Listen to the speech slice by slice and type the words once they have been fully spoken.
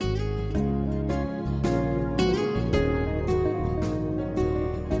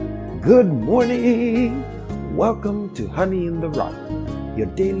Good morning! Welcome to Honey in the Rock, your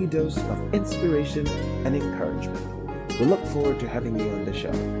daily dose of inspiration and encouragement. We look forward to having you on the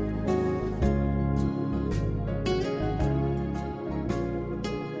show.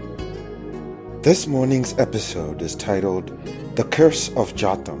 This morning's episode is titled The Curse of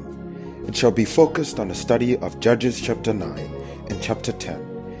Jotham. It shall be focused on a study of Judges chapter 9 and chapter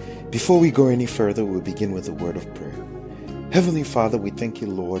 10. Before we go any further, we'll begin with a word of prayer. Heavenly Father, we thank you,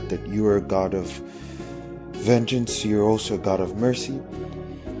 Lord, that you are a God of vengeance. You're also a God of mercy.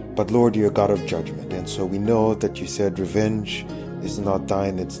 But Lord, you're a God of judgment. And so we know that you said revenge is not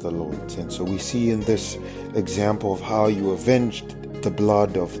thine, it's the Lord's. And so we see in this example of how you avenged the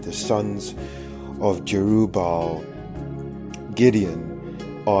blood of the sons of Jerubbaal,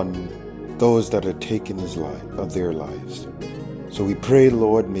 Gideon, on those that had taken their lives. So we pray,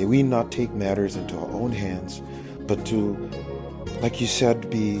 Lord, may we not take matters into our own hands, but to, like you said,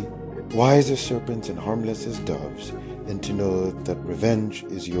 be wise as serpents and harmless as doves, and to know that revenge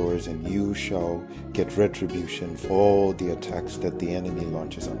is yours and you shall get retribution for all the attacks that the enemy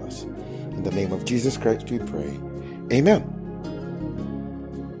launches on us. In the name of Jesus Christ we pray. Amen.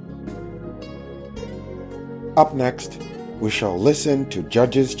 Up next, we shall listen to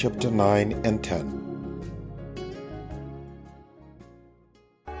Judges chapter 9 and 10.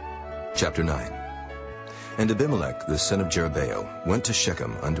 Chapter 9. And Abimelech the son of Jerubbaal went to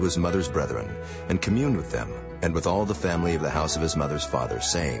Shechem unto his mother's brethren, and communed with them, and with all the family of the house of his mother's father,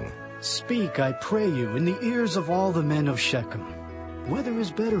 saying, Speak, I pray you, in the ears of all the men of Shechem. Whether is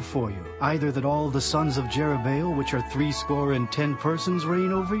better for you, either that all the sons of Jerubbaal, which are 70 persons,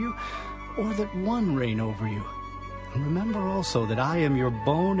 reign over you, or that one reign over you? And remember also that I am your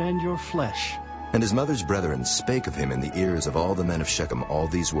bone and your flesh. And his mother's brethren spake of him in the ears of all the men of Shechem all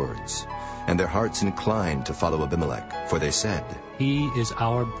these words. And their hearts inclined to follow Abimelech, for they said, He is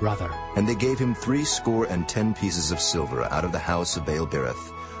our brother. And they gave him 70 pieces of silver out of the house of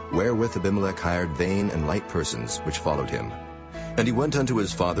Baal-berith, wherewith Abimelech hired vain and light persons which followed him. And he went unto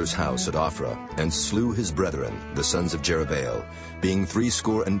his father's house at Ophrah, and slew his brethren, the sons of Jerubbaal, being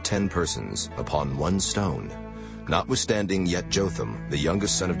 70 persons, upon one stone. Notwithstanding yet Jotham, the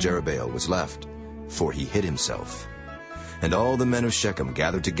youngest son of Jerubbaal, was left, for he hid himself. And all the men of Shechem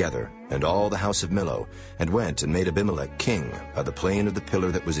gathered together, and all the house of Millo, and went and made Abimelech king by the plain of the pillar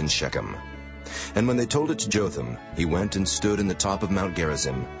that was in Shechem. And when they told it to Jotham, he went and stood in the top of Mount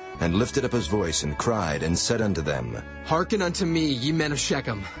Gerizim, and lifted up his voice, and cried, and said unto them, Hearken unto me, ye men of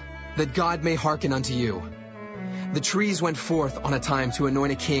Shechem, that God may hearken unto you. The trees went forth on a time to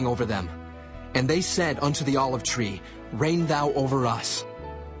anoint a king over them. And they said unto the olive tree, Reign thou over us.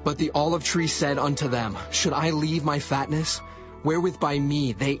 But the olive tree said unto them, Should I leave my fatness, wherewith by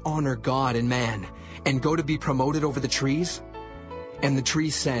me they honor God and man, and go to be promoted over the trees? And the tree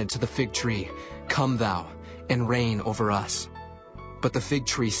said to the fig tree, Come thou, and reign over us. But the fig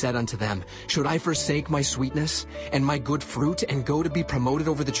tree said unto them, Should I forsake my sweetness, and my good fruit, and go to be promoted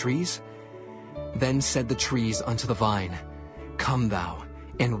over the trees? Then said the trees unto the vine, Come thou,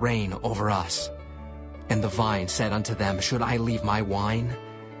 and reign over us. And the vine said unto them, Should I leave my wine,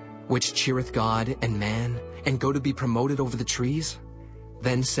 which cheereth God and man, and go to be promoted over the trees?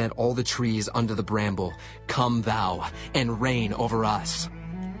 Then said all the trees unto the bramble, Come thou, and reign over us.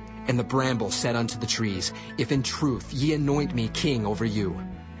 And the bramble said unto the trees, If in truth ye anoint me king over you,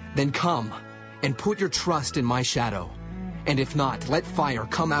 then come, and put your trust in my shadow. And if not, let fire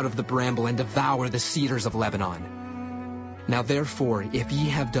come out of the bramble, and devour the cedars of Lebanon. Now therefore, if ye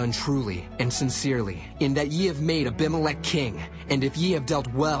have done truly and sincerely, in that ye have made Abimelech king, and if ye have dealt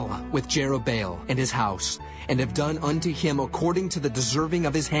well with Jerubbaal and his house, and have done unto him according to the deserving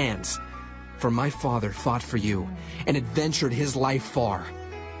of his hands, for my father fought for you, and adventured his life far,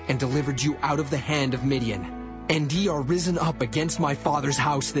 and delivered you out of the hand of Midian, and ye are risen up against my father's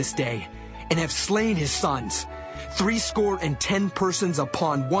house this day, and have slain his sons, 70 persons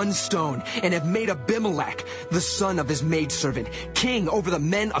upon one stone, and have made Abimelech, the son of his maidservant, king over the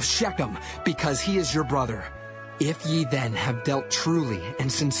men of Shechem, because he is your brother. If ye then have dealt truly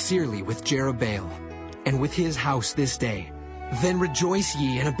and sincerely with Jerubbaal, and with his house this day, then rejoice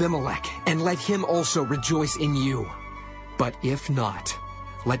ye in Abimelech, and let him also rejoice in you. But if not,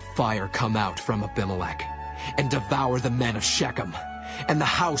 let fire come out from Abimelech, and devour the men of Shechem, and the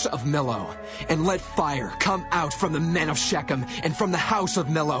house of Millo, and let fire come out from the men of Shechem, and from the house of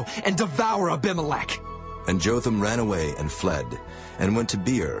Millo, and devour Abimelech. And Jotham ran away and fled, and went to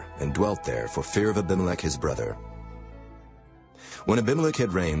Beer, and dwelt there for fear of Abimelech his brother. When Abimelech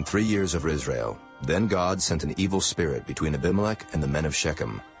had reigned 3 years over Israel, then God sent an evil spirit between Abimelech and the men of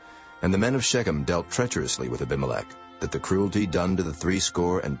Shechem. And the men of Shechem dealt treacherously with Abimelech, that the cruelty done to the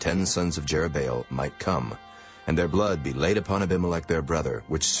 70 sons of Jerubbaal might come, and their blood be laid upon Abimelech their brother,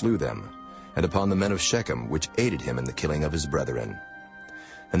 which slew them, and upon the men of Shechem, which aided him in the killing of his brethren.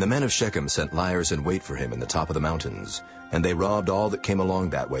 And the men of Shechem sent liers in wait for him in the top of the mountains, and they robbed all that came along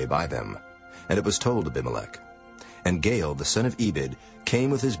that way by them. And it was told Abimelech. And Gaal the son of Ebed came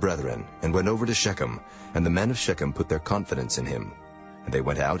with his brethren, and went over to Shechem, and the men of Shechem put their confidence in him. And they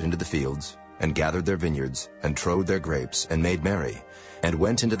went out into the fields, and gathered their vineyards, and trode their grapes, and made merry, and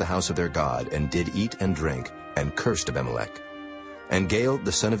went into the house of their God, and did eat and drink, and cursed Abimelech. And Gaal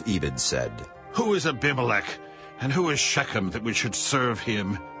the son of Ebed said, Who is Abimelech, and who is Shechem, that we should serve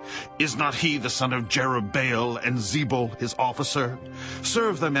him? Is not he the son of Jerubbaal, and Zebul his officer?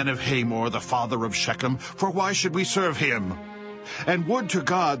 Serve the men of Hamor, the father of Shechem, for why should we serve him? And would to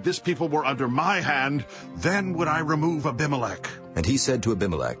God this people were under my hand, then would I remove Abimelech. And he said to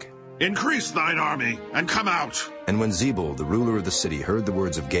Abimelech, Increase thine army, and come out. And when Zebul the ruler of the city heard the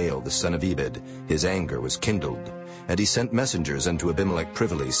words of Gaal the son of Ebed, his anger was kindled. And he sent messengers unto Abimelech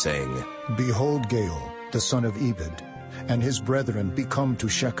privily, saying, Behold, Gaal the son of Ebed, and his brethren be come to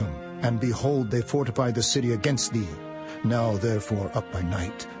Shechem, and behold, they fortify the city against thee. Now therefore up by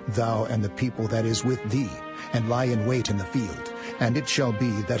night, thou and the people that is with thee, and lie in wait in the field. And it shall be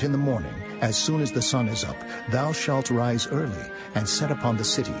that in the morning, as soon as the sun is up, thou shalt rise early, and set upon the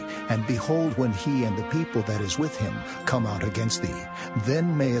city. And behold, when he and the people that is with him come out against thee,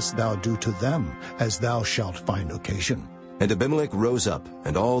 then mayest thou do to them as thou shalt find occasion. And Abimelech rose up,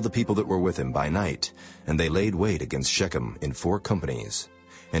 and all the people that were with him by night, and they laid wait against Shechem in 4 companies.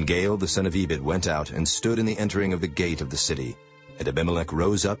 And Gaal the son of Ebed went out, and stood in the entering of the gate of the city. And Abimelech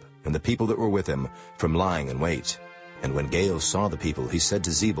rose up, and the people that were with him, from lying in wait. And when Gaal saw the people, he said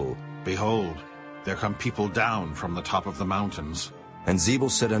to Zebul, Behold, there come people down from the top of the mountains. And Zebul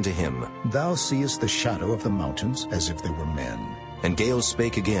said unto him, Thou seest the shadow of the mountains as if they were men. And Gaal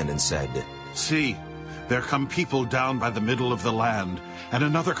spake again and said, See, there come people down by the middle of the land, and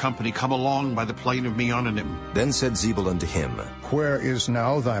another company come along by the plain of Meonanim. Then said Zebul unto him, Where is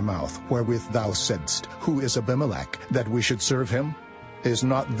now thy mouth, wherewith thou saidst, Who is Abimelech, that we should serve him? Is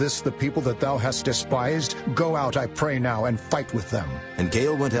not this the people that thou hast despised? Go out, I pray now, and fight with them. And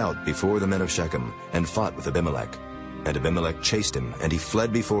Gaal went out before the men of Shechem, and fought with Abimelech. And Abimelech chased him, and he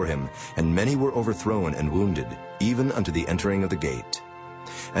fled before him, and many were overthrown and wounded, even unto the entering of the gate.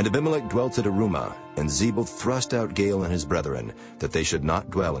 And Abimelech dwelt at Arumah, and Zebul thrust out Gaal and his brethren, that they should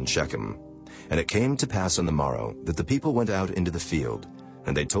not dwell in Shechem. And it came to pass on the morrow, that the people went out into the field,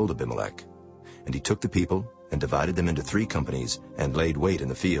 and they told Abimelech. And he took the people, and divided them into 3 companies, and laid wait in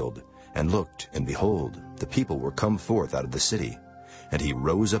the field, and looked, and behold, the people were come forth out of the city. And he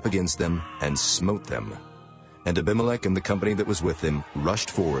rose up against them, and smote them. And Abimelech and the company that was with him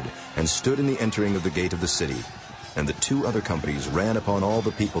rushed forward, and stood in the entering of the gate of the city. And the 2 other companies ran upon all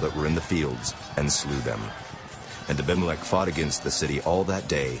the people that were in the fields, and slew them. And Abimelech fought against the city all that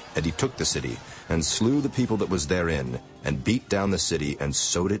day, and he took the city, and slew the people that was therein, and beat down the city, and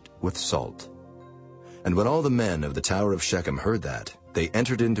sowed it with salt. And when all the men of the tower of Shechem heard that, they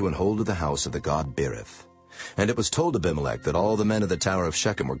entered into and hold of the house of the god Berith. And it was told Abimelech that all the men of the tower of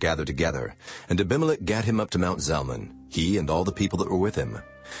Shechem were gathered together. And Abimelech gat him up to Mount Zalmon, he and all the people that were with him.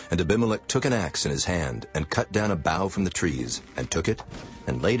 And Abimelech took an axe in his hand, and cut down a bough from the trees, and took it,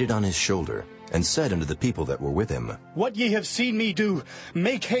 and laid it on his shoulder, and said unto the people that were with him, What ye have seen me do,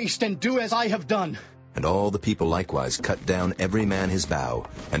 make haste and do as I have done. And all the people likewise cut down every man his bough,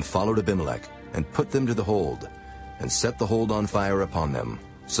 and followed Abimelech, and put them to the hold, and set the hold on fire upon them,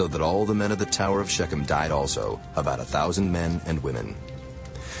 so that all the men of the tower of Shechem died also, about 1,000 men and women.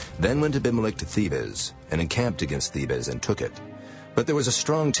 Then went Abimelech to Thebez, and encamped against Thebez, and took it. But there was a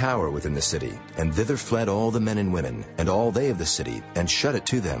strong tower within the city, and thither fled all the men and women, and all they of the city, and shut it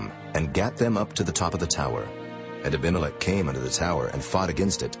to them, and gat them up to the top of the tower. And Abimelech came unto the tower, and fought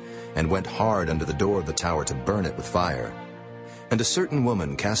against it, and went hard unto the door of the tower to burn it with fire. And a certain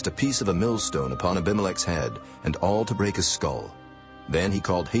woman cast a piece of a millstone upon Abimelech's head, and all to break his skull. Then he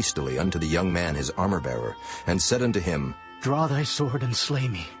called hastily unto the young man his armor-bearer, and said unto him, Draw thy sword and slay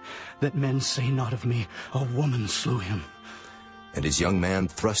me, that men say not of me, A woman slew him. And his young man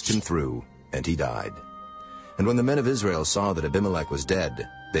thrust him through, and he died. And when the men of Israel saw that Abimelech was dead,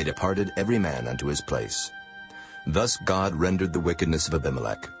 they departed every man unto his place. Thus God rendered the wickedness of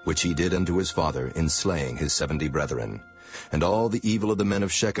Abimelech, which he did unto his father in slaying his 70 brethren. And all the evil of the men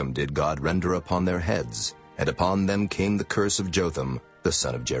of Shechem did God render upon their heads, and upon them came the curse of Jotham, the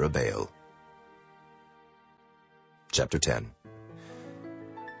son of Jerubbaal. Chapter 10.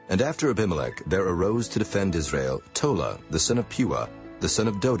 And after Abimelech there arose to defend Israel Tola, the son of Puah, the son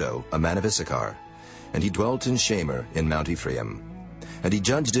of Dodo, a man of Issachar. and he dwelt in Shamir in Mount Ephraim. And he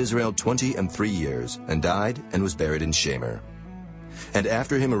judged Israel 23 years, and died, and was buried in Shamir. And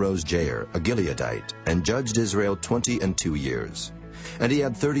after him arose Jair, a Gileadite, and judged Israel 22 years. And he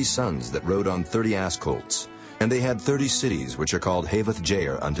had 30 sons that rode on 30 ass colts. And they had 30 cities, which are called Havoth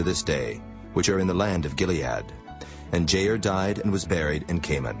Jair unto this day, which are in the land of Gilead. And Jair died and was buried in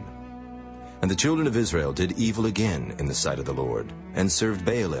Canaan. And the children of Israel did evil again in the sight of the Lord, and served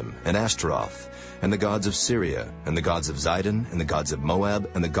Baalim and Ashtaroth, and the gods of Syria, and the gods of Zidon, and the gods of Moab,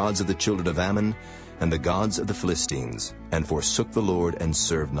 and the gods of the children of Ammon, and the gods of the Philistines, and forsook the Lord, and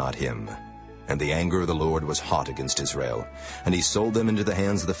served not him. And the anger of the Lord was hot against Israel, and he sold them into the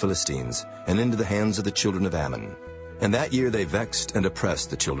hands of the Philistines, and into the hands of the children of Ammon. And that year they vexed and oppressed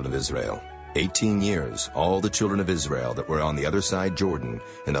the children of Israel. 18 years, all the children of Israel that were on the other side Jordan,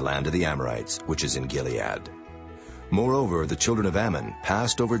 in the land of the Amorites, which is in Gilead. Moreover, the children of Ammon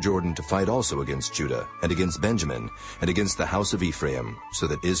passed over Jordan to fight also against Judah, and against Benjamin, and against the house of Ephraim, so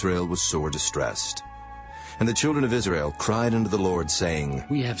that Israel was sore distressed. And the children of Israel cried unto the Lord, saying,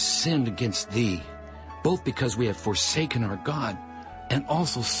 We have sinned against thee, both because we have forsaken our God, and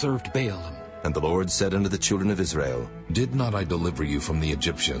also served Baalim. And the Lord said unto the children of Israel, Did not I deliver you from the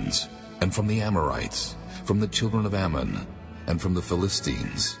Egyptians, and from the Amorites, from the children of Ammon, and from the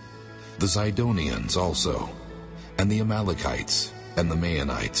Philistines, the Zidonians also, and the Amalekites, and the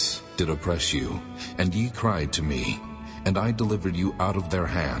Maonites did oppress you, and ye cried to me, and I delivered you out of their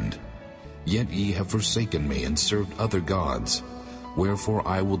hand. Yet ye have forsaken me, and served other gods, wherefore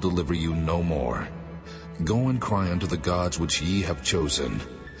I will deliver you no more. Go and cry unto the gods which ye have chosen.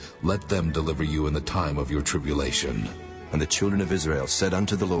 Let them deliver you in the time of your tribulation. And the children of Israel said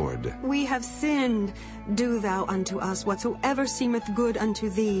unto the Lord, We have sinned. Do thou unto us whatsoever seemeth good unto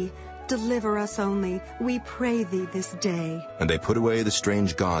thee. Deliver us only, we pray thee this day. And they put away the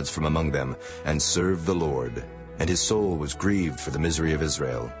strange gods from among them, and served the Lord. And his soul was grieved for the misery of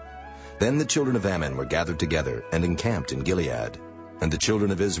Israel. Then the children of Ammon were gathered together, and encamped in Gilead. And the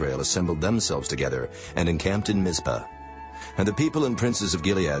children of Israel assembled themselves together, and encamped in Mizpah. And the people and princes of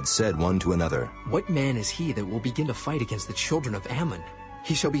Gilead said one to another, What man is he that will begin to fight against the children of Ammon?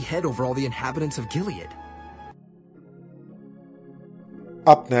 He shall be head over all the inhabitants of Gilead.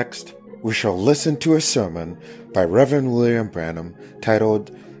 Up next, we shall listen to a sermon by Reverend William Branham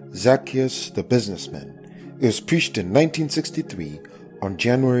titled Zacchaeus the Businessman. It was preached in 1963 on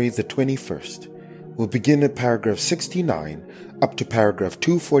January the 21st. We'll begin at paragraph 69 up to paragraph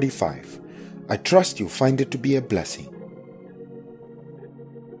 245. I trust you'll find it to be a blessing.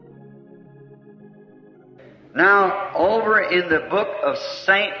 Now, over in the book of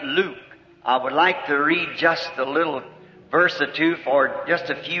St. Luke, I would like to read just a little verse or two for just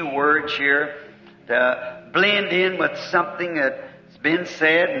a few words here to blend in with something that's been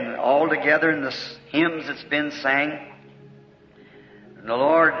said and all together in the hymns that's been sang. And the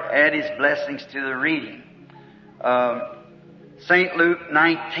Lord add His blessings to the reading. St. Luke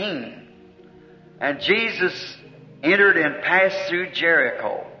 19. And Jesus entered and passed through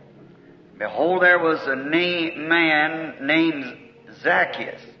Jericho. Behold, there was a man named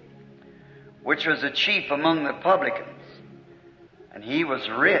Zacchaeus, which was a chief among the publicans. And he was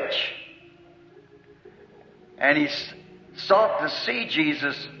rich. And he sought to see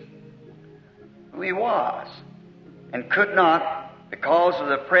Jesus, who he was, and could not because of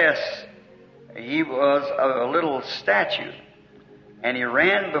the press. He was a little statue. And he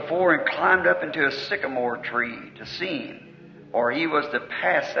ran before and climbed up into a sycamore tree to see him, for he was to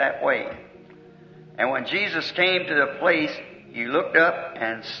pass that way. And when Jesus came to the place, he looked up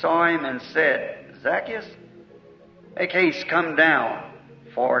and saw him and said, Zacchaeus, make haste, come down,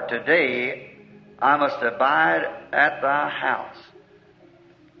 for today I must abide at thy house.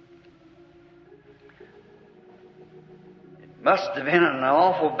 It must have been an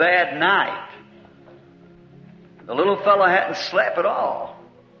awful bad night. The little fellow hadn't slept at all.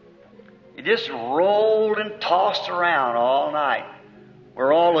 He just rolled and tossed around all night.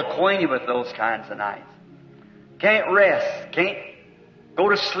 We're all acquainted with those kinds of nights. Can't rest, can't go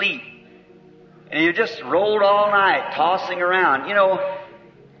to sleep. And he just rolled all night, tossing around. You know,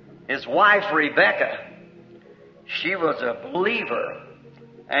 his wife, Rebecca, she was a believer.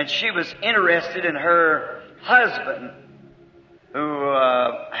 And she was interested in her husband, who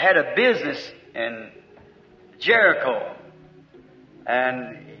had a business in Jericho.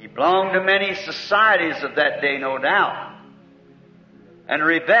 And he belonged to many societies of that day, no doubt. And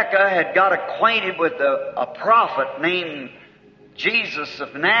Rebecca had got acquainted with a prophet named Jesus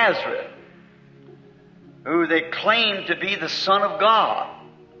of Nazareth, who they claimed to be the Son of God.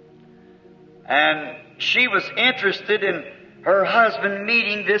 And she was interested in her husband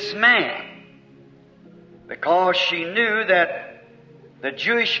meeting this man. because she knew that the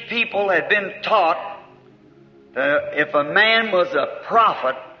Jewish people had been taught that if a man was a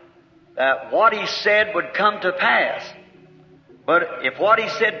prophet, that what he said would come to pass. But if what he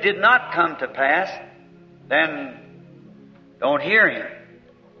said did not come to pass, then don't hear him.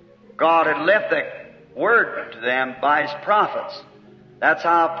 God had left that word to them by His prophets. That's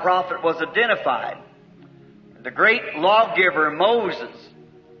how a prophet was identified. The great lawgiver Moses,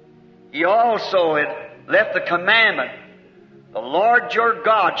 he also had left the commandment, the Lord your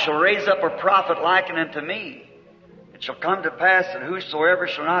God shall raise up a prophet like unto me. It shall come to pass that whosoever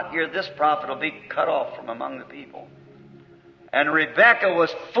shall not hear this prophet will be cut off from among the people. And Rebekah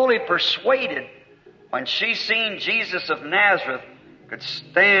was fully persuaded when she seen Jesus of Nazareth could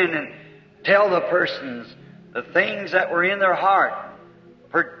stand and tell the persons the things that were in their heart,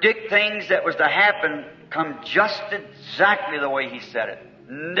 predict things that was to happen, come just exactly the way He said it.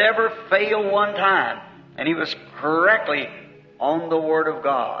 Never failed one time. And he was correctly on the Word of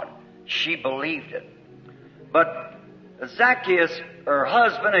God. She believed it. But Zacchaeus, her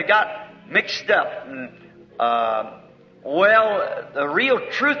husband, had got mixed up. And, the real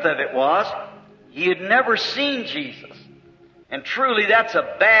truth of it was, he had never seen Jesus. And truly, that's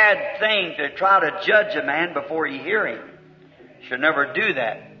a bad thing to try to judge a man before you hear him. You should never do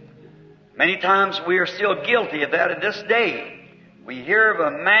that. Many times we are still guilty of that in this day. We hear of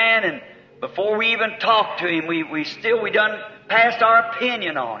a man, and before we even talk to him, we done passed our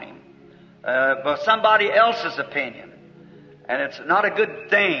opinion on him, by somebody else's opinion. And it's not a good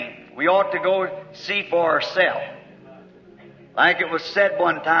thing. We ought to go see for ourselves. Like it was said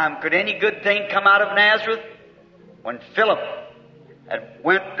one time, could any good thing come out of Nazareth? When Philip had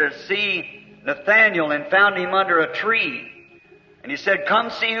went to see Nathanael and found him under a tree, and he said,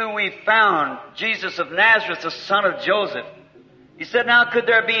 come see who we found, Jesus of Nazareth, the son of Joseph. He said, now could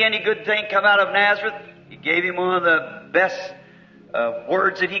there be any good thing come out of Nazareth? He gave him one of the best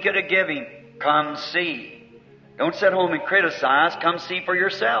words that he could have given him. Come see. Don't sit home and criticize. Come see for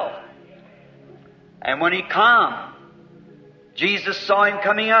yourself. And when he come, Jesus saw him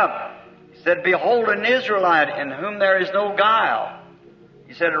coming up. He said, behold an Israelite in whom there is no guile.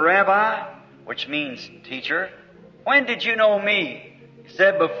 He said, Rabbi, which means teacher, when did you know me? He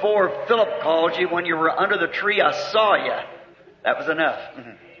said, before Philip called you, when you were under the tree, I saw you. That was enough.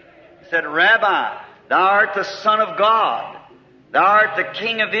 He said, Rabbi, thou art the Son of God. Thou art the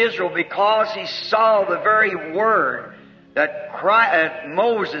King of Israel, because he saw the very word that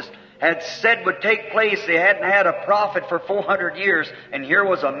Moses had said would take place. They hadn't had a prophet for 400 years, and here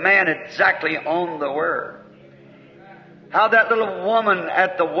was a man exactly on the word. How that little woman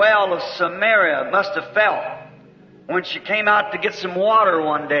at the well of Samaria must have felt when she came out to get some water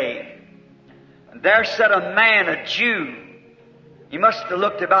one day. And there sat a man, a Jew. He must have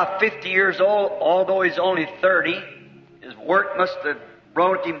looked about 50 years old, although he's only 30. His work must have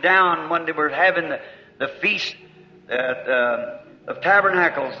brought him down when they were having the feast of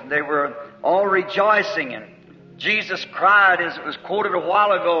Tabernacles. They were all rejoicing, and Jesus cried, as it was quoted a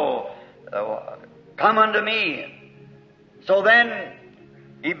while ago, come unto me. So then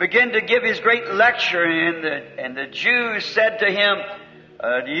he began to give his great lecture, and the Jews said to him,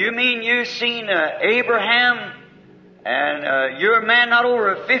 do you mean you've seen Abraham, and you're a man not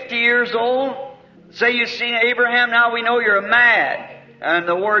over 50 years old? Say you've seen Abraham, now we know you're mad. And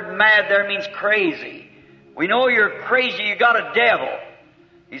the word mad there means crazy. We know you're crazy, you got a devil.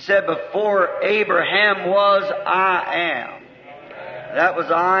 He said, before Abraham was, I am. That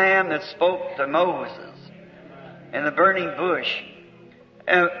was I am that spoke to Moses in the burning bush.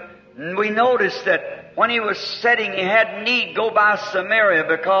 And we noticed that when he was setting, he had need go by Samaria,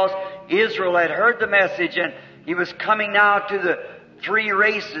 because Israel had heard the message, and he was coming now to the three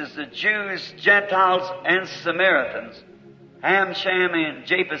races, the Jews, Gentiles, and Samaritans, Ham, Shem, and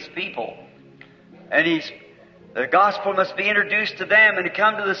Japheth's people. And the gospel must be introduced to them, and he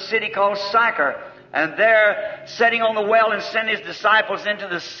come to the city called Sychar, and there, sitting on the well, and sent his disciples into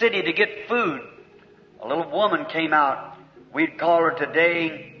the city to get food. A little woman came out. We'd call her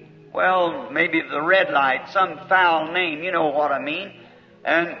today, well, maybe the red light, some foul name, you know what I mean.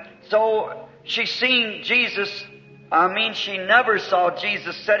 And so she seen Jesus. She never saw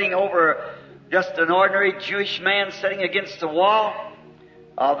Jesus sitting over just an ordinary Jewish man sitting against the wall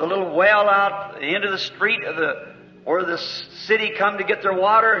of the little well out at the end of the street where the city come to get their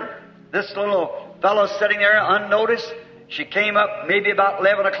water. And this little fellow sitting there unnoticed. She came up maybe about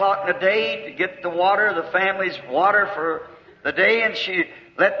 11 o'clock in the day to get the water, the family's water for the day, and she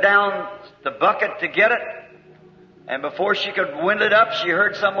let down the bucket to get it. And before she could wind it up, she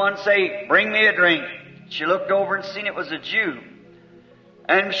heard someone say, bring me a drink. She looked over and seen it was a Jew.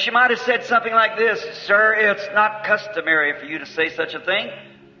 And she might have said something like this, "Sir, it's not customary for you to say such a thing.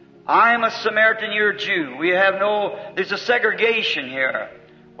 I am a Samaritan, you're a Jew. There's a segregation here.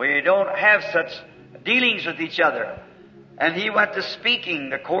 We don't have such dealings with each other." And he went to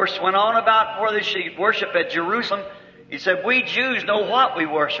speaking. The course went on about whether she worship at Jerusalem. He said, "We Jews know what we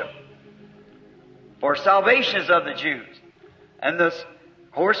worship, for salvation is of the Jews." And the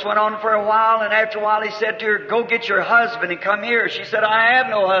course went on for a while, and after a while he said to her, "Go get your husband and come here." She said, "I have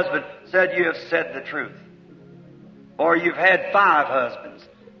no husband." Said, "You have said the truth. For you've had 5 husbands,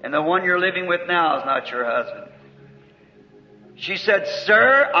 and the one you're living with now is not your husband." She said,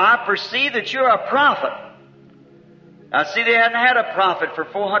 "Sir, I perceive that you're a prophet." Now see, they hadn't had a prophet for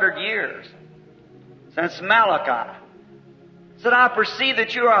 400 years, since Malachi. Said, "I perceive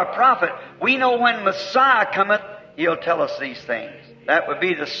that you are a prophet. We know when Messiah cometh, He'll tell us these things." That would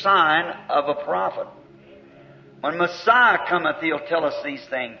be the sign of a prophet. When Messiah cometh, He'll tell us these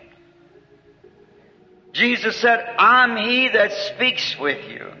things. Jesus said, "I'm He that speaks with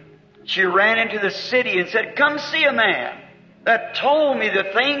you." She ran into the city and said, "Come see a man that told me the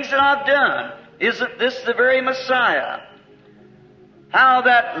things that I've done. Isn't this the very Messiah?" How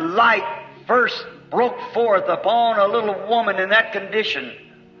that light first broke forth upon a little woman in that condition.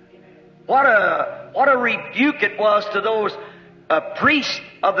 What a rebuke it was to those priests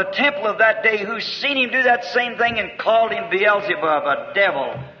of the temple of that day who seen him do that same thing and called him Beelzebub, a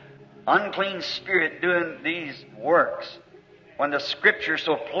devil, unclean spirit doing these works, when the Scripture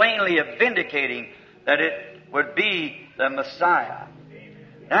so plainly vindicating that it would be the Messiah.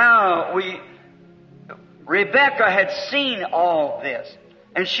 Now, Rebekah had seen all this,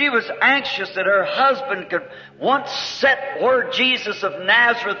 and she was anxious that her husband could once set where Jesus of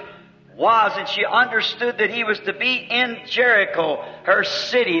Nazareth was, and she understood that he was to be in Jericho, her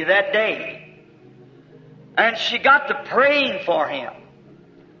city, that day. And she got to praying for him.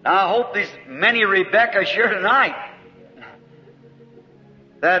 Now, I hope there's many Rebeccas here tonight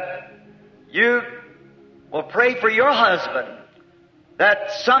that you will pray for your husband,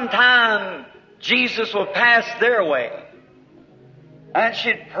 that sometime Jesus will pass their way. And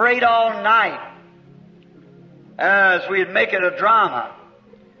she'd prayed all night as we'd make it a drama.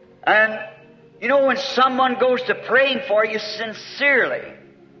 And you know, when someone goes to praying for you sincerely,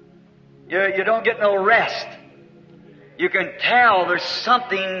 you don't get no rest. You can tell there's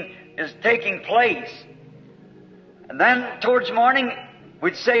something is taking place. And then towards morning,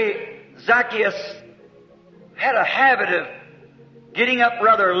 we'd say Zacchaeus had a habit of getting up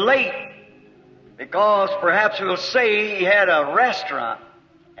rather late, because perhaps we'll say he had a restaurant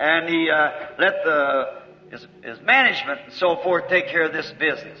and he let his management and so forth take care of this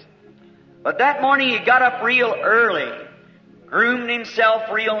business. But that morning he got up real early, groomed himself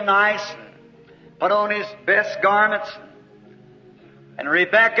real nice, put on his best garments. And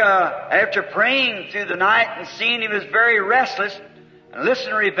Rebekah, after praying through the night and seeing he was very restless, and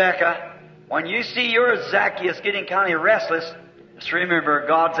listen, Rebekah, when you see your Zacchaeus getting kind of restless, just remember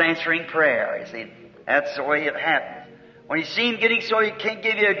God's answering prayer. You see, that's the way it happens. When you see him getting so he can't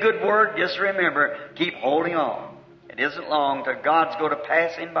give you a good word, just remember, keep holding on. It isn't long till God's going to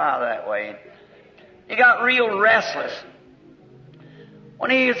pass him by that way. He got real restless.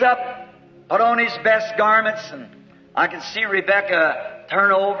 When he was up, put on his best garments, and I can see Rebekah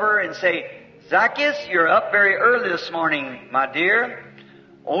turn over and say, "Zacchaeus, you're up very early this morning, my dear."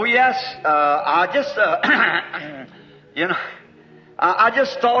 "Oh yes, I just, I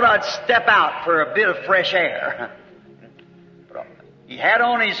just thought I'd step out for a bit of fresh air." He had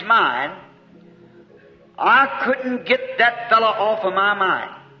on his mind, "I couldn't get that fellow off of my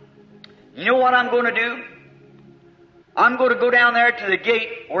mind. You know what I'm going to do? I'm going to go down there to the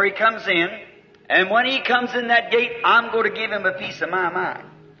gate where he comes in, and when he comes in that gate, I'm going to give him a piece of my mind.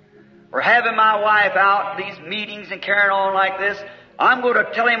 We're having my wife out, these meetings and carrying on like this. I'm going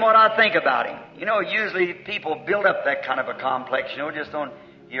to tell him what I think about him." You know, usually people build up that kind of a complex, just on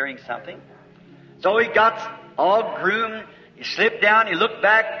hearing something. So he got all groomed. He slipped down. He looked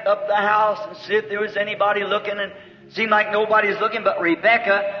back up the house and see if there was anybody looking, and it seemed like nobody was looking, but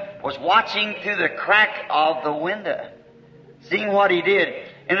Rebekah was watching through the crack of the window, seeing what he did.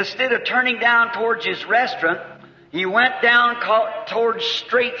 And instead of turning down towards his restaurant, he went down towards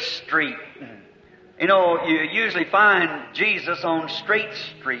Straight Street. You know, you usually find Jesus on Straight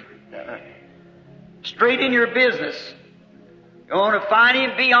Street. Straight in your business. You want to find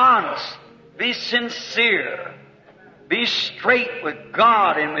him, be honest. Be sincere. Be straight with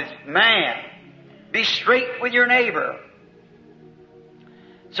God and with man. Be straight with your neighbor.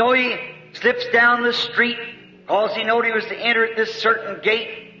 So he slips down the street because he knew he was to enter at this certain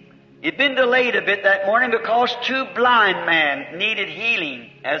gate. He'd been delayed a bit that morning because 2 blind men needed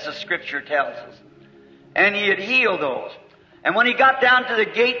healing, as the Scripture tells us. And he had healed those. And when he got down to the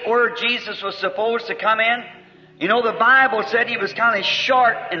gate where Jesus was supposed to come in, you know, the Bible said he was kind of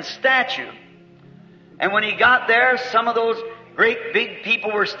short in stature. And when he got there, some of those great big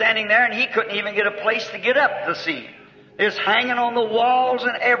people were standing there, and he couldn't even get a place to get up to see. It was hanging on the walls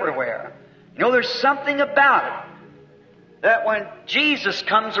and everywhere. You know, there's something about it that when Jesus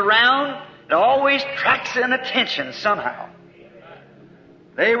comes around, it always attracts an attention somehow.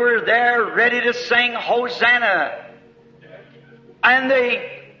 They were there ready to sing Hosanna. And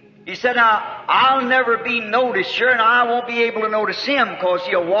he said, now, I'll never be noticed, sure, and I won't be able to notice him because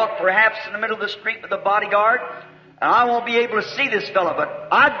he'll walk perhaps in the middle of the street with a bodyguard, and I won't be able to see this fellow. But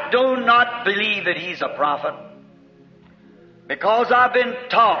I do not believe that he's a prophet, because I've been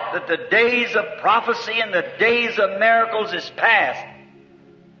taught that the days of prophecy and the days of miracles is past.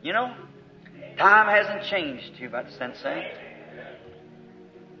 You know, time hasn't changed too much since then.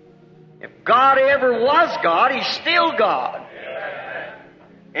 If God ever was God, He's still God.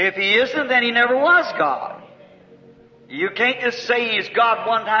 If He isn't, then He never was God. You can't just say He's God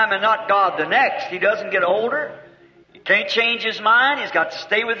one time and not God the next. He doesn't get older. He can't change His mind. He's got to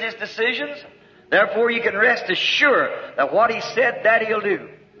stay with His decisions. Therefore, you can rest assured that what He said, that He'll do.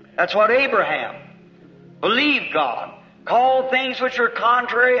 That's what Abraham believed God. Called things which were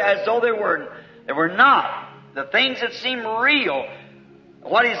contrary as though they were not. The things that seemed real,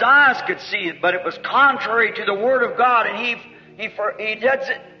 what his eyes could see, but it was contrary to the Word of God, and he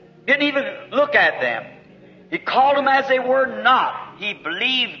didn't even look at them. He called them as they were not. He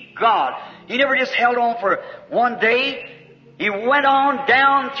believed God. He never just held on for one day. He went on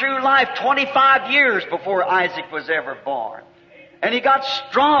down through life 25 years before Isaac was ever born. And he got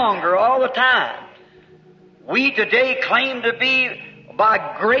stronger all the time. We today claim to be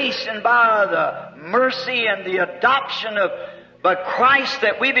by grace and by the mercy and the adoption of but Christ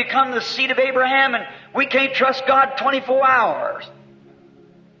that we become the seed of Abraham, and we can't trust God 24 hours.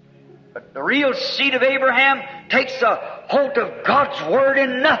 But the real seed of Abraham takes a hold of God's Word,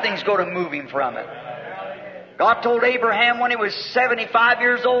 and nothing's going to move him from it. God told Abraham when he was 75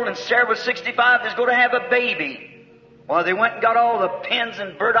 years old and Sarah was 65, he's going to have a baby. Well, they went and got all the pins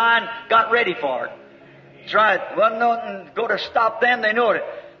and bird eye and got ready for it. That's right. Wasn't nothing going to stop them. They knew it.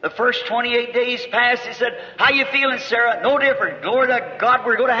 The first 28 days passed. He said, how you feeling, Sarah? No different. Glory to God,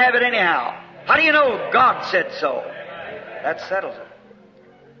 we're going to have it anyhow. How do you know? God said so. That settles it.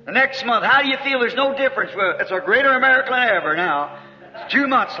 The next month, how do you feel? There's no difference. Well, it's a greater miracle than ever now. It's 2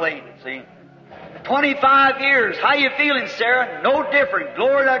 months late, see. 25 years. How you feeling, Sarah? No different.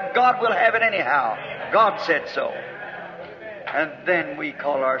 Glory to God, we'll have it anyhow. God said so. And then we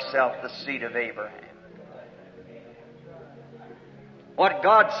call ourselves the seed of Abraham. What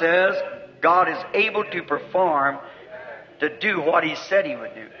God says, God is able to perform, to do what He said He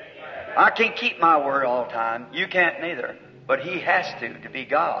would do. I can't keep my word all the time. You can't neither. But He has to be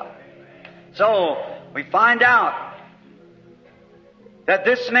God. So, we find out that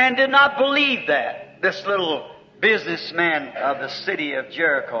this man did not believe that, this little businessman of the city of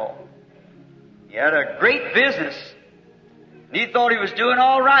Jericho. He had a great business. And he thought he was doing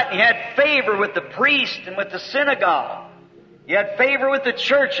all right. And he had favor with the priest and with the synagogue. He had favor with the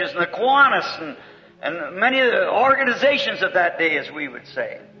churches and the Kiwanis and many of the organizations of that day, as we would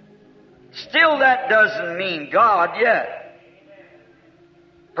say. Still, that doesn't mean God yet.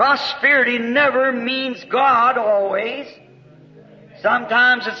 Prosperity never means God always.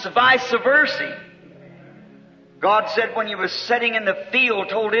 Sometimes it's vice versa. God said when He was sitting in the field,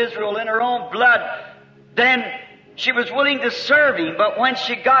 told Israel in her own blood, then she was willing to serve Him. But when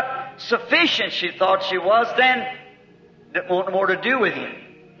she got sufficient, she thought she was, then didn't want more to do with Him.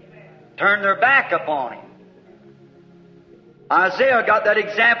 Turned their back upon Him. Isaiah got that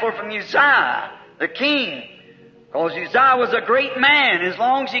example from Uzziah, the king. Because Uzziah was a great man. As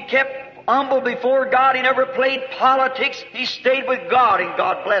long as he kept humble before God, he never played politics. He stayed with God, and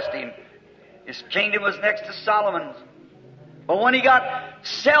God blessed him. His kingdom was next to Solomon's. But when he got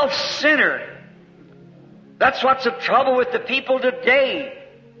self-centered, that's what's the trouble with the people today.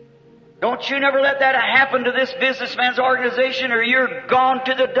 Don't you never let that happen to this businessman's organization, or you're gone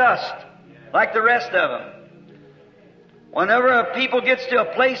to the dust like the rest of them. Whenever a people gets to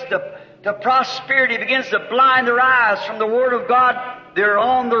a place to prosperity begins to blind their eyes from the Word of God, they're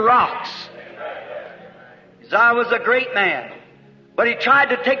on the rocks. Uzziah was a great man, but he tried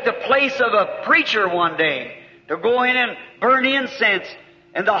to take the place of a preacher one day, to go in and burn incense.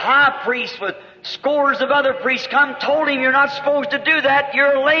 And the high priest with scores of other priests told him, you're not supposed to do that,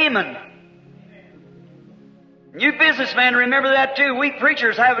 you're a layman. You businessmen remember that too. We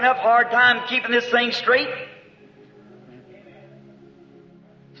preachers have enough hard time keeping this thing straight.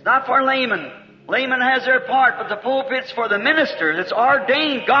 It's not for laymen. Laymen has their part, but the pulpit's for the minister that's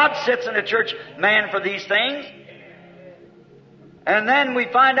ordained. God sits in the church man for these things. And then we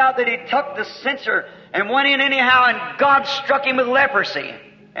find out that he took the censer and went in anyhow, and God struck him with leprosy,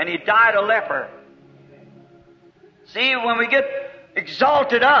 and he died a leper. See, when we get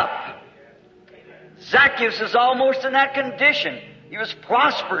exalted up, Zacchaeus is almost in that condition. He was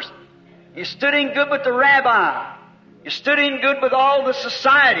prosperous. He stood in good with the rabbi. He stood in good with all the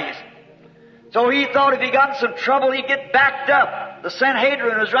societies. So he thought if he got in some trouble, he'd get backed up. The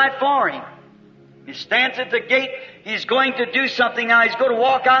Sanhedrin was right for him. He stands at the gate. He's going to do something now. He's going to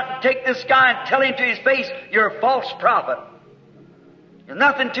walk out and take this guy and tell him to his face, "You're a false prophet. There's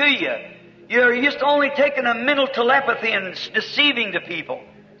nothing to you. You're just only taking a mental telepathy and deceiving the people."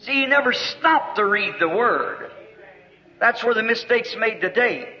 See, he never stopped to read the Word. That's where the mistake's made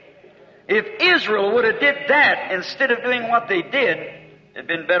today. If Israel would have did that instead of doing what they did, they'd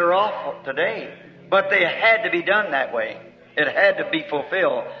been better off today. But they had to be done that way. It had to be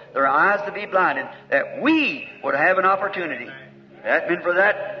fulfilled. Their eyes to be blinded, that we would have an opportunity. If it hadn't been for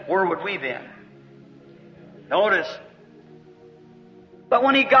that, where would we been? Notice. But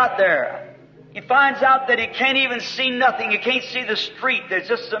when he got there, he finds out that he can't even see nothing. He can't see the street. There's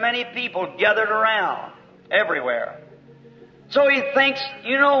just so many people gathered around everywhere. So he thinks,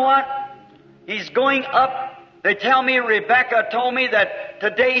 you know what? He's going up. They tell me, Rebecca told me that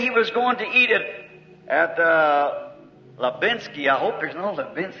today he was going to eat at Levinsky. I hope there's no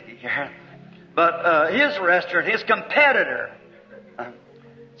Levinsky here. But his restaurant, his competitor.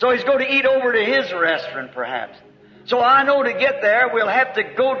 So he's going to eat over to his restaurant, perhaps. So I know to get there, we'll have to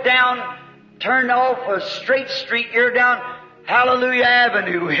go down, turn off a straight street here down Hallelujah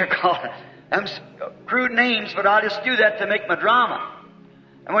Avenue, we're calling it. Them crude names, but I'll just do that to make my drama.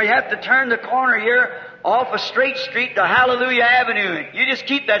 And we have to turn the corner here off a straight street to Hallelujah Avenue. You just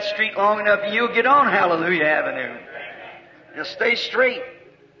keep that street long enough and you'll get on Hallelujah Avenue. Just stay straight.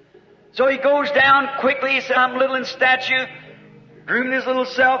 So he goes down quickly. He said, "I'm little in stature," groomed his little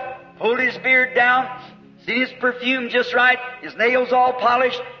self, pulled his beard down, seen his perfume just right, his nails all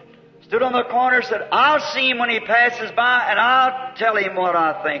polished, stood on the corner, said, "I'll see him when he passes by, and I'll tell him what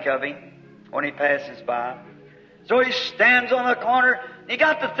I think of him when he passes by." So he stands on the corner. He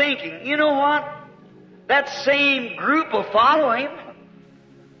got to thinking, you know what? That same group will follow him.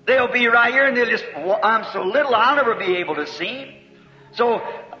 They'll be right here, and they'll just, I'm so little, I'll never be able to see him. So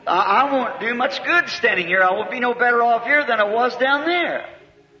I won't do much good standing here. I won't be no better off here than I was down there.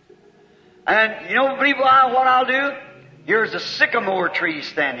 And you know, believe what I'll do? Here's a sycamore tree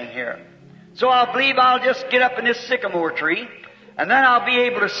standing here. So I believe I'll just get up in this sycamore tree, and then I'll be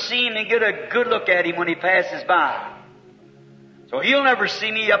able to see him and get a good look at him when he passes by. So he'll never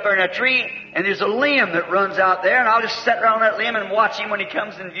see me up there in that tree, and there's a limb that runs out there, and I'll just sit around that limb and watch him when he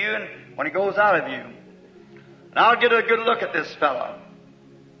comes in view and when he goes out of view. And I'll get a good look at this fellow.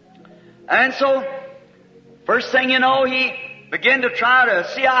 And so, first thing you know, he began to try to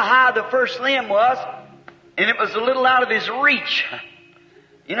see how high the first limb was, and it was a little out of his reach.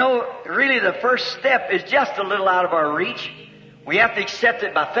 You know, really the first step is just a little out of our reach. We have to accept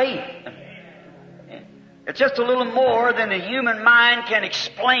it by faith. It's just a little more than the human mind can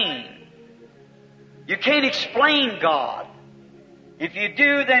explain. You can't explain God. If you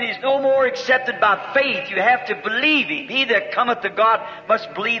do, then He's no more accepted by faith. You have to believe Him. He that cometh to God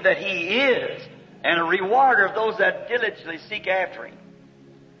must believe that He is, and a rewarder of those that diligently seek after Him.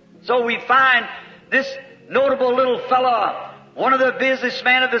 So we find this notable little fellow, one of the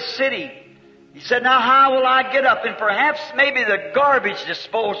businessmen of the city. He said, "Now how will I get up?" And perhaps maybe the garbage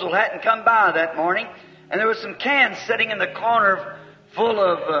disposal hadn't come by that morning, and there was some cans sitting in the corner full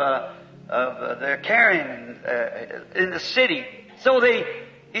of their carrying in the city. So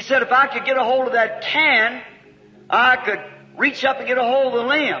he said, if I could get a hold of that can, I could reach up and get a hold of the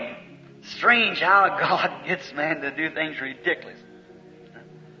limb. Strange how God gets man to do things ridiculous.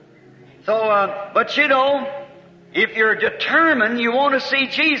 So, but you know, if you're determined you want to see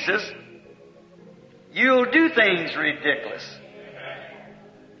Jesus, you'll do things ridiculous.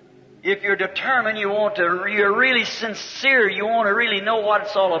 If you're determined you're really sincere, you want to really know what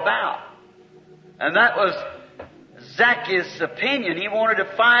it's all about. And that was Zacchaeus' opinion. He wanted to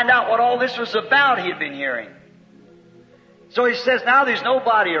find out what all this was about he had been hearing. So he says, now there's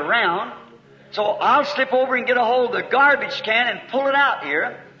nobody around, so I'll slip over and get a hold of the garbage can and pull it out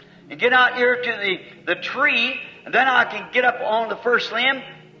here, and get out here to the tree, and then I can get up on the first limb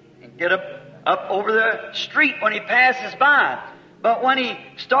and get up over the street when he passes by. But when he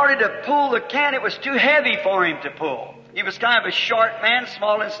started to pull the can, it was too heavy for him to pull. He was kind of a short man,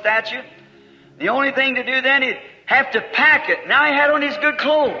 small in stature. The only thing to do then, he'd have to pack it. Now he had on his good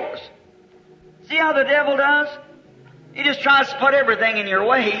clothes. See how the devil does? He just tries to put everything in your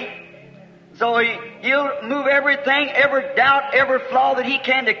way. So he'll move everything, every doubt, every flaw that he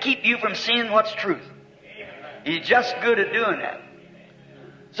can to keep you from seeing what's truth. He's just good at doing that.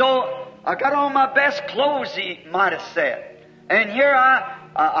 So I got on my best clothes, he might have said. And here if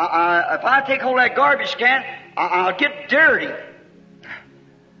I take hold of that garbage can, I'll get dirty.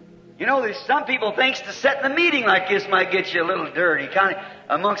 You know, there's some people thinks to sit in a meeting like this might get you a little dirty, kind of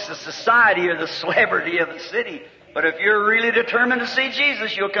amongst the society or the celebrity of the city. But if you're really determined to see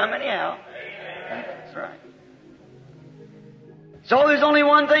Jesus, you'll come anyhow. That's right. So there's only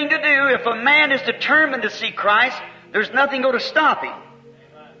one thing to do. If a man is determined to see Christ, there's nothing going to stop him.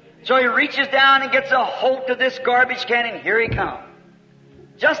 So he reaches down and gets a hold of this garbage can, and here he comes.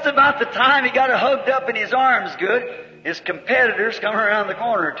 Just about the time he got it hugged up in his arms good, his competitors come around the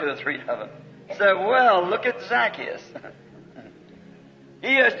corner, 2 or 3 of them. Said, well, look at Zacchaeus.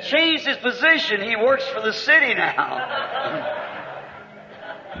 He has changed his position. He works for the city now.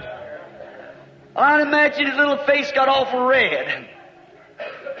 I imagine his little face got awful red.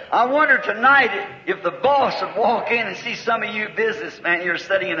 I wonder tonight if the boss would walk in and see some of you businessmen you're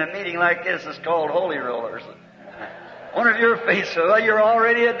sitting in a meeting like this is called Holy Rollers. One of your face, well, you're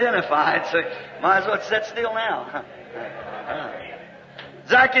already identified, so might as well sit still now.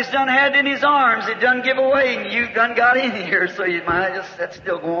 Zacchaeus done had it in his arms, it done give away, and you done got in here, so you might just sit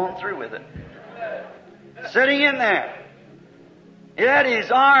still, go on through with it. Sitting in there. He had his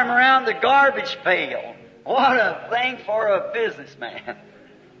arm around the garbage pail. What a thing for a businessman.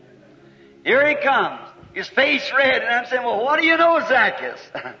 Here he comes, his face red, and I'm saying, well, what do you know, Zacchaeus?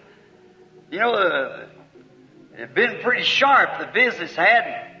 You know, it'd been pretty sharp, the business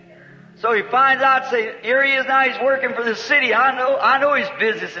had. So he finds out, say, here he is now, he's working for the city. I know his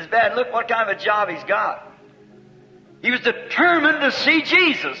business is bad. Look what kind of a job he's got. He was determined to see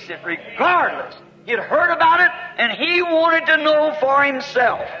Jesus, regardless. He'd heard about it, and he wanted to know for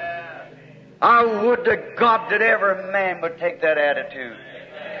himself. I would to God that every man would take that attitude.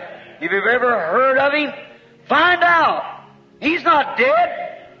 If you've ever heard of him, find out. He's not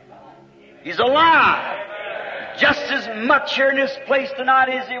dead. He's alive. Just as much here in this place tonight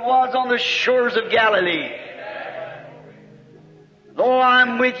as he was on the shores of Galilee. Lo,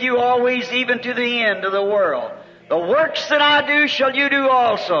 I'm with you always, even to the end of the world. The works that I do shall you do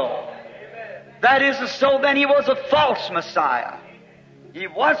also. That is so then he was a false Messiah. He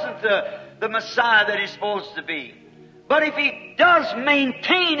wasn't the Messiah that he's supposed to be. But if he does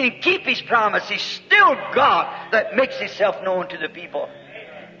maintain and keep his promise, he's still God that makes himself known to the people.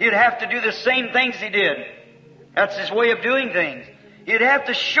 He'd have to do the same things he did. That's his way of doing things. He'd have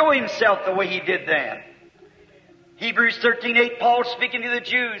to show himself the way he did then. Hebrews 13:8, Paul speaking to the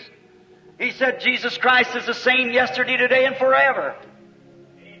Jews, he said, Jesus Christ is the same yesterday, today, and forever.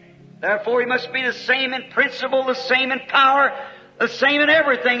 Therefore, he must be the same in principle, the same in power, the same in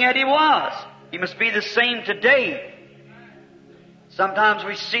everything that he was. He must be the same today. Sometimes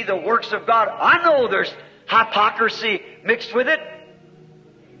we see the works of God. I know there's hypocrisy mixed with it.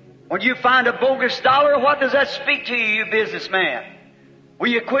 When you find a bogus dollar, what does that speak to you, you businessman? Will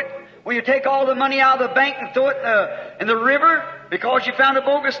you quit? Will you take all the money out of the bank and throw it in the river because you found a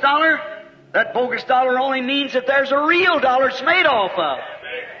bogus dollar? That bogus dollar only means that there's a real dollar it's made off of.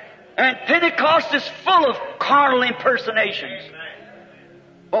 And Pentecost is full of carnal impersonations.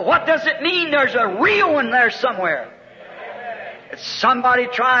 But what does it mean? There's a real one there somewhere. It's somebody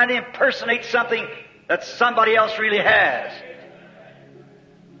trying to impersonate something that somebody else really has.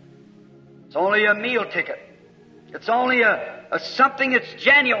 It's only a meal ticket. It's only a something that's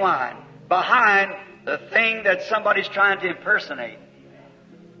genuine behind the thing that somebody's trying to impersonate.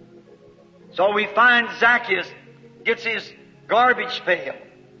 So we find Zacchaeus gets his garbage pail,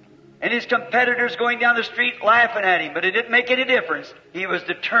 and his competitors going down the street laughing at him, but it didn't make any difference. He was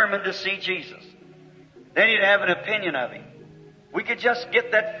determined to see Jesus. Then he'd have an opinion of him. We could just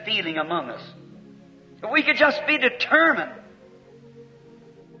get that feeling among us. If we could just be determined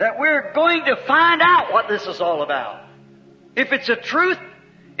that we're going to find out what this is all about. If it's a truth,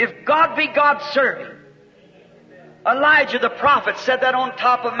 if God be God, serve Him. Elijah the prophet said that on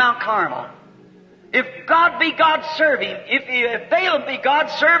top of Mount Carmel. If God be God, serve Him. If Baal be God,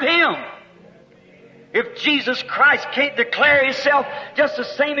 serve Him. If Jesus Christ can't declare Himself just the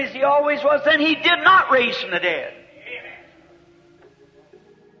same as He always was, then He did not raise from the dead.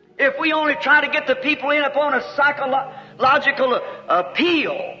 If we only try to get the people in upon a psychological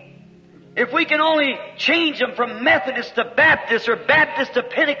appeal, If we can only change them from Methodist to Baptist or Baptist to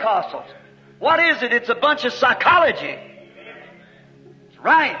Pentecostals, what is it? It's a bunch of psychology. That's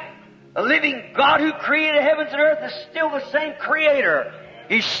right. A living God who created heavens and earth is still the same Creator.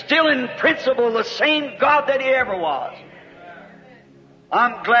 He's still in principle the same God that He ever was.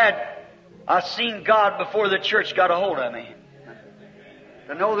 I'm glad I seen God before the church got a hold of me.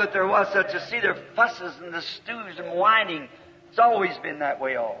 To know that there was such to see their fusses and the stews and whining. It's always been that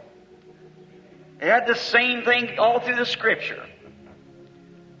way all. They had the same thing all through the Scripture.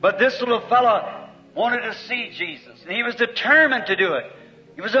 But this little fellow wanted to see Jesus, and he was determined to do it.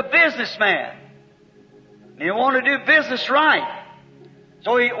 He was a businessman, and he wanted to do business right.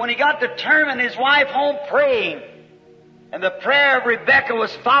 So when he got determined, his wife home praying, and the prayer of Rebecca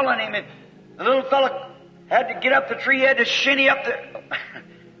was following him, and the little fellow had to get up the tree, he had to shinny up the...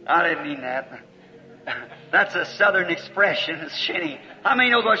 I didn't mean that. That's a southern expression, shinny. How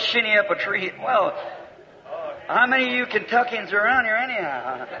many knows what shinny up a tree? Well, how many of you Kentuckians are around here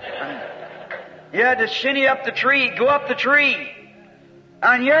anyhow? You had to shinny up the tree, go up the tree.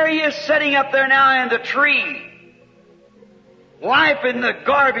 And here he is sitting up there now in the tree, wiping the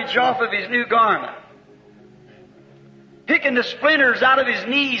garbage off of his new garment, picking the splinters out of his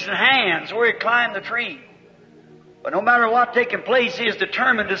knees and hands where he climbed the tree. But no matter what taking place, he is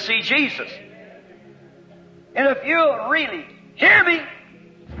determined to see Jesus. And if you really, hear me,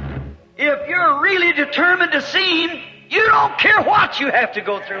 if you're really determined to see Him, you don't care what you have to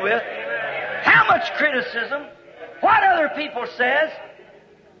go through with, how much criticism, what other people says.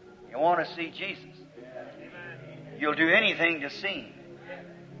 You want to see Jesus. You'll do anything to see Him.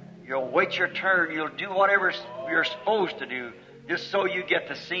 You'll wait your turn. You'll do whatever you're supposed to do just so you get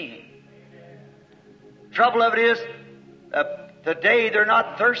to see Him. Trouble of it is, today they're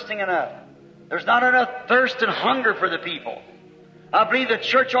not thirsting enough. There's not enough thirst and hunger for the people. I believe the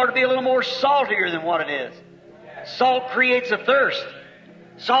church ought to be a little more saltier than what it is. Salt creates a thirst.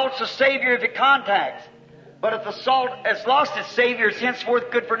 Salt's a savior if it contacts. But if the salt has lost its savior, it's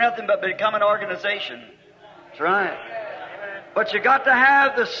henceforth good for nothing but become an organization. That's right. But you got to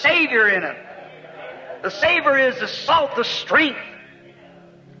have the Savior in it. The Savior is the salt, the strength.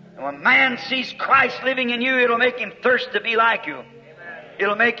 And when man sees Christ living in you, it'll make him thirst to be like you.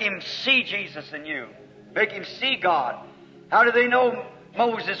 It'll make him see Jesus in you. Make him see God. How do they know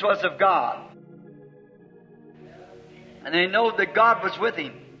Moses was of God? And they know that God was with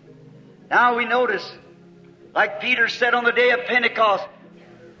him. Now we notice, like Peter said on the day of Pentecost,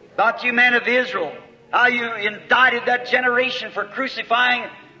 about you men of Israel, how you indicted that generation for crucifying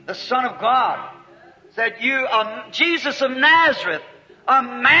the Son of God. Said you, Jesus of Nazareth, a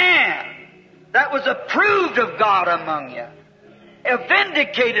man that was approved of God among you,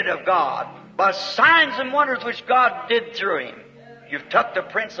 vindicated of God by signs and wonders which God did through him. You've tucked the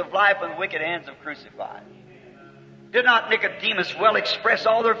Prince of Life in wicked hands of crucified. Did not Nicodemus well express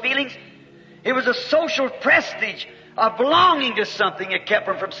all their feelings? It was a social prestige of belonging to something that kept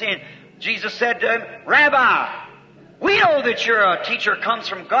them from seeing. Jesus said to him, Rabbi, we know that you're a teacher comes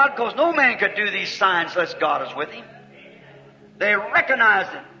from God because no man could do these signs unless God is with him. They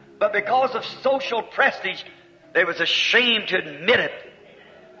recognized it, but because of social prestige, they was ashamed to admit it.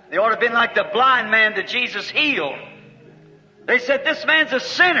 They ought to have been like the blind man that Jesus healed. They said, this man's a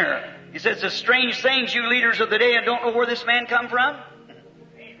sinner. He says, the strange things, you leaders of the day, and don't know where this man come from?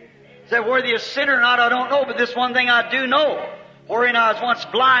 He said, whether he is a sinner or not, I don't know, but this one thing I do know. Wherein I was once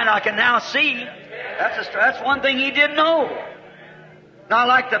blind, I can now see. That's one thing he did know. Now,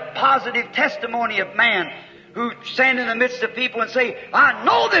 like the positive testimony of man who stand in the midst of people and say, I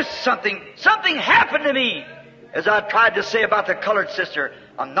know this something happened to me. As I tried to say about the colored sister,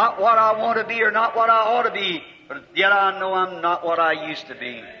 I'm not what I want to be or not what I ought to be, but yet I know I'm not what I used to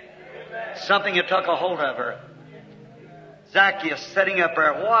be. Something had took a hold of her. Zacchaeus sitting up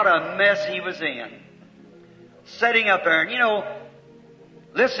there, what a mess he was in. Sitting up there, and you know,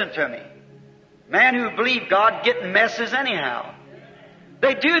 listen to me. Man who believe God getting messes anyhow.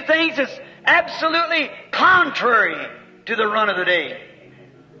 They do things that's absolutely contrary to the run of the day.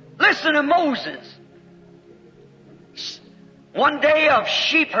 Listen to Moses. One day of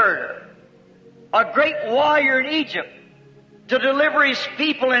sheep herder, a great warrior in Egypt, to deliver his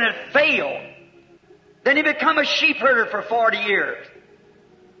people, and it failed. Then he become a sheep herder for 40 years.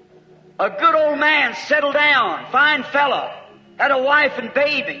 A good old man, settled down, fine fellow, had a wife and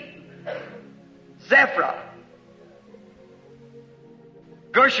baby. Zephra.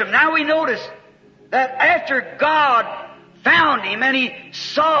 Gershom. Now we notice that after God found him and he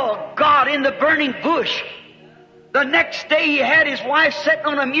saw God in the burning bush, the next day he had his wife sitting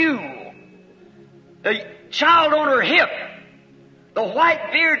on a mule, the child on her hip, the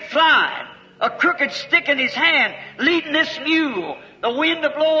white beard flying, a crooked stick in his hand, leading this mule, the wind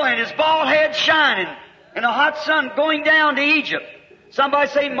a-blowing, his bald head shining, and the hot sun going down to Egypt. Somebody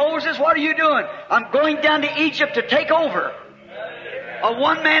say, Moses, what are you doing? I'm going down to Egypt to take over. A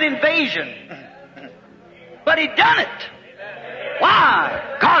one-man invasion. But he done it.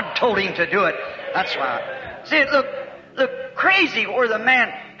 Why? God told him to do it. That's why. See, look crazy where the man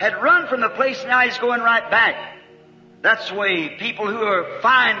had run from the place, now he's going right back. That's the way people who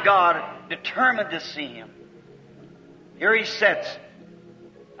find God are determined to see Him. Here he sits.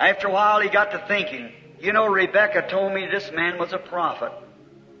 After a while he got to thinking, you know, Rebecca told me this man was a prophet.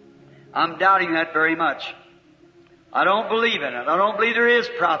 I'm doubting that very much. I don't believe in it. I don't believe there is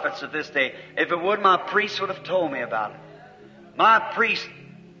prophets of this day. If it would, my priest would have told me about it. My priest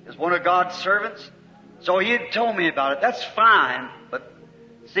is one of God's servants, so he had told me about it. That's fine, but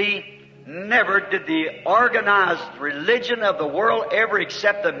see, never did the organized religion of the world ever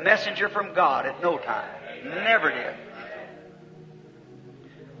accept a messenger from God at no time. Never did.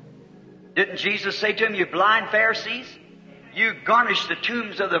 Didn't Jesus say to him, you blind Pharisees, you garnish the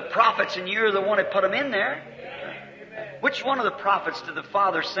tombs of the prophets and you're the one that put them in there? Which one of the prophets did the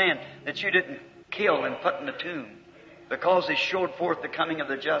Father send that you didn't kill and put in the tomb? Because they showed forth the coming of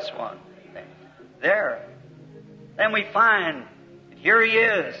the just one. There. Then we find, here he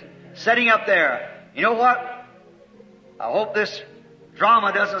is, sitting up there. You know what? I hope this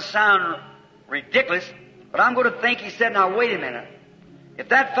drama doesn't sound ridiculous, but I'm going to think, he said, now wait a minute. If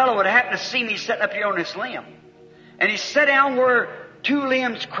that fellow would happen to see me sitting up here on this limb, and he sat down where two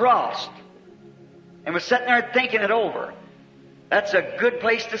limbs crossed, and was sitting there thinking it over, that's a good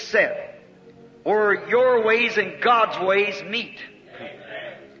place to sit, where your ways and God's ways meet.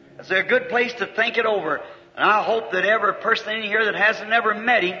 It's a good place to think it over. And I hope that every person in here that hasn't ever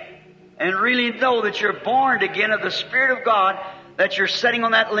met Him and really know that you're born again of the Spirit of God, that you're sitting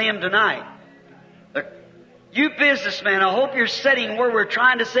on that limb tonight. You businessmen, I hope you're sitting where we're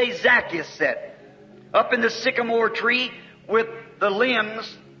trying to say Zacchaeus sat, up in the sycamore tree with the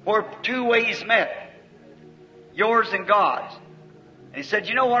limbs where two ways met, yours and God's. And he said,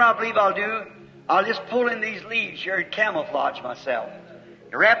 you know what I believe I'll do? I'll just pull in these leaves here and camouflage myself.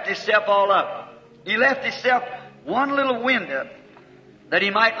 He wrapped himself all up. He left himself one little window that he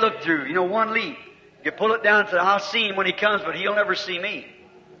might look through, you know, one leaf. You pull it down and say, I'll see him when he comes, but he'll never see me.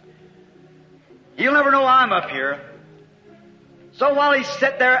 He'll never know I'm up here. So while he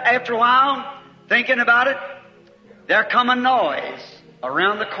sat there after a while, thinking about it, there come a noise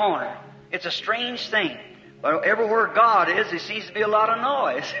around the corner. It's a strange thing. But everywhere God is, there seems to be a lot of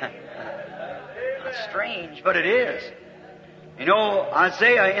noise. It's strange, but it is. You know,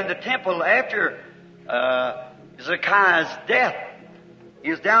 Isaiah in the temple after Hezekiah's death, he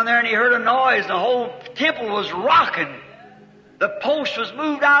was down there and he heard a noise and the whole temple was rocking. The post was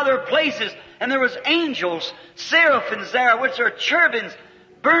moved out of their places and there was angels, seraphims there, which are cherubims,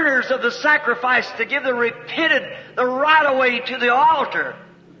 burners of the sacrifice to give the repentant the right of way to the altar.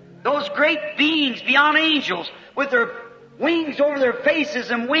 Those great beings beyond angels with their wings over their faces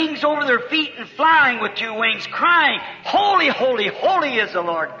and wings over their feet and flying with two wings, crying, holy, holy, holy is the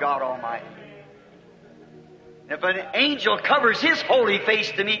Lord God Almighty. If an angel covers his holy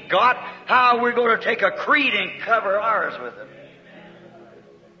face to meet God, how are we going to take a creed and cover ours with it?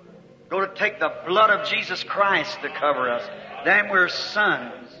 Going to take the blood of Jesus Christ to cover us. Then we're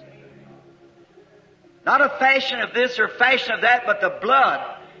sons. Not a fashion of this or fashion of that, but the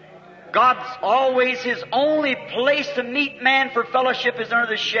blood. God's always His only place to meet man for fellowship is under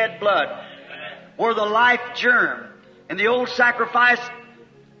the shed blood. Where the life germ. In the old sacrifice,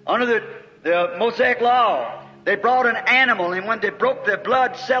 under the Mosaic law, they brought an animal, and when they broke the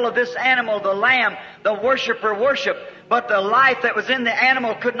blood cell of this animal, the lamb, the worshiper worshiped. But the life that was in the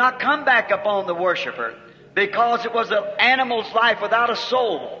animal could not come back upon the worshiper, because it was an animal's life without a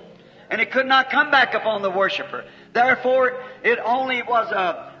soul. And it could not come back upon the worshiper. Therefore, it only was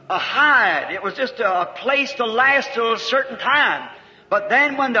a hide. It was just a place to last till a certain time. But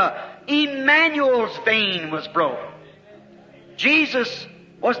then when the Emmanuel's vein was broken, Jesus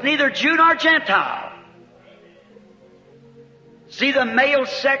was neither Jew nor Gentile. See, the male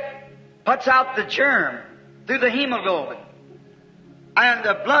sex puts out the germ through the hemoglobin. And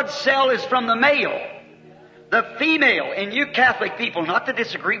the blood cell is from the male. The female, and you Catholic people, not to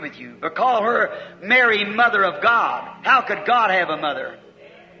disagree with you, but call her Mary, Mother of God. How could God have a mother?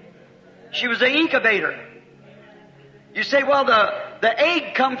 She was the incubator. You say, well, the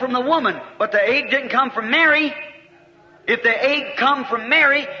egg come from the woman, but the egg didn't come from Mary. If the egg come from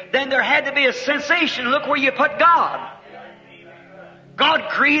Mary, then there had to be a sensation. Look where you put God. God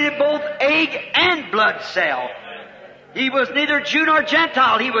created both egg and blood cell. He was neither Jew nor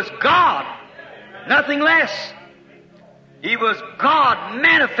Gentile. He was God. Nothing less. He was God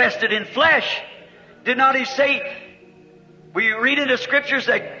manifested in flesh. Did not He say, we read in the Scriptures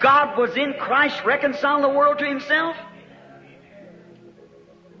that God was in Christ reconciling the world to Himself?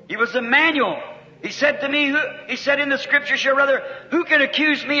 He was Emmanuel. He said to me, He said in the Scriptures here, brother, who can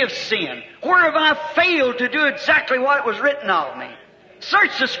accuse me of sin? Where have I failed to do exactly what was written of me?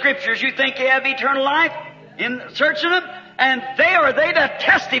 Search the Scriptures. You think you have eternal life in searching them? And they are they that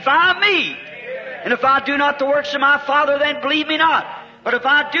testify of me. And if I do not the works of my Father, then believe me not. But if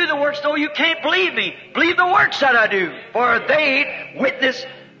I do the works, though you can't believe me, believe the works that I do, for they witness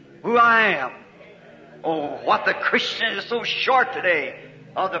who I am. Oh, what the Christian is so short today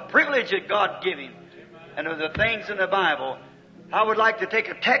of the privilege that God gave him and of the things in the Bible. I would like to take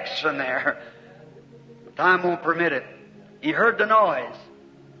a text from there. Time won't permit it. He heard the noise.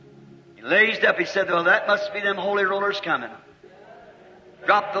 He raised up. He said, well, that must be them holy rollers coming.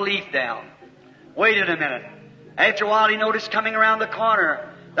 Dropped the leaf down. Waited a minute. After a while, he noticed coming around the corner,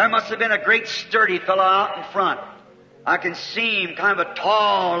 there must have been a great sturdy fellow out in front. I can see him, kind of a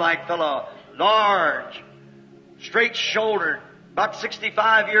tall-like fellow, large, straight-shouldered, about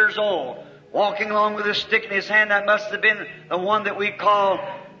 65 years old, walking along with a stick in his hand. That must have been the one that he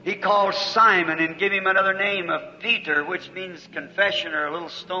called Simon, and give him another name of Peter, which means confession or a little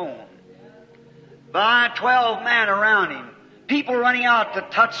stone. By 12 men around him. People running out to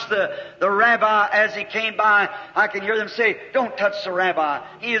touch the rabbi as he came by. I can hear them say, don't touch the rabbi.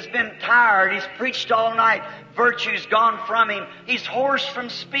 He has been tired. He's preached all night. Virtue's gone from him. He's hoarse from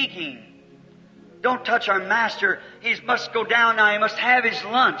speaking. Don't touch our master. He must go down now. He must have his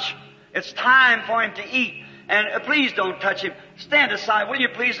lunch. It's time for him to eat. And please don't touch him. Stand aside, will you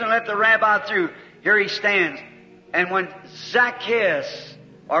please, and let the rabbi through. Here he stands. And when Zacchaeus,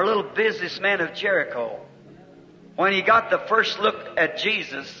 our little businessman of Jericho, when he got the first look at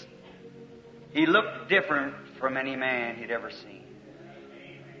Jesus, he looked different from any man he'd ever seen.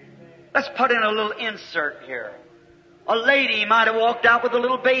 Let's put in a little insert here. A lady might have walked out with a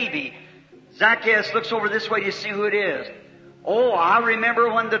little baby. Zacchaeus looks over this way to see who it is. Oh, I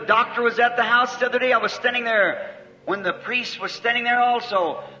remember when the doctor was at the house the other day. I was standing there. When the priest was standing there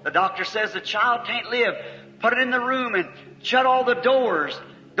also, the doctor says the child can't live. Put it in the room and shut all the doors.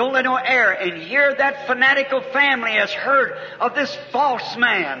 Don't let no air. And here that fanatical family has heard of this false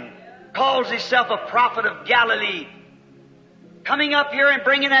man, calls himself a prophet of Galilee, coming up here and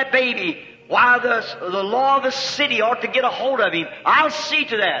bringing that baby. Why, the law of the city ought to get a hold of him. I'll see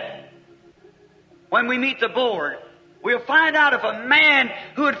to that. When we meet the board, we'll find out if a man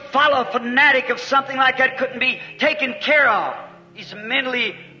who would follow a fanatic of something like that couldn't be taken care of. He's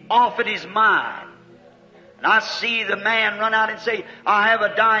mentally off in his mind. And I see the man run out and say, I have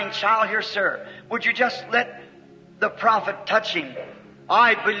a dying child here, sir. Would you just let the prophet touch him?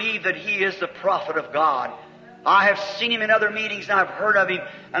 I believe that he is the prophet of God. I have seen him in other meetings and I've heard of him.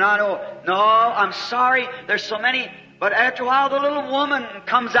 And I know, no, I'm sorry, there's so many. But after a while, the little woman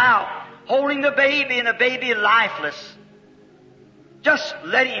comes out, holding the baby, and the baby lifeless. Just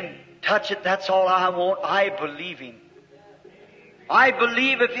let him touch it. That's all I want. I believe him. I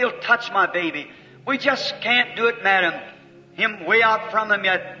believe if he'll touch my baby. We just can't do it, madam. Him way out from him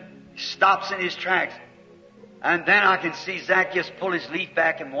yet stops in his tracks. And then I can see Zacchaeus pull his leaf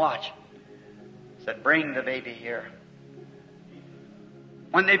back and watch. Said, bring the baby here.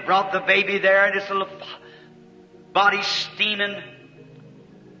 When they brought the baby there, and his little body steaming,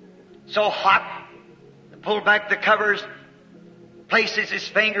 so hot, they pulled back the covers, places his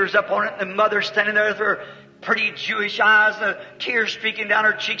fingers up on it, and the mother standing there with her pretty Jewish eyes, and the tears streaking down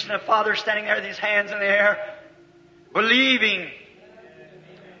her cheeks, and the father standing there with his hands in the air, believing.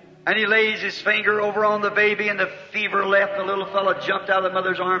 And he lays his finger over on the baby, and the fever left, and the little fellow jumped out of the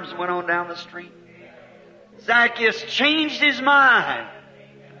mother's arms and went on down the street. Zacchaeus changed his mind.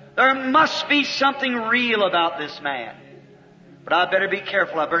 There must be something real about this man. But I better be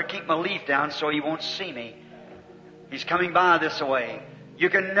careful. I better keep my leaf down so he won't see me. He's coming by this way. You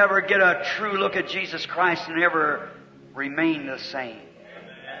can never get a true look at Jesus Christ and ever remain the same.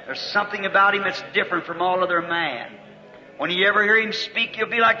 There's something about him that's different from all other man. When you ever hear him speak, you'll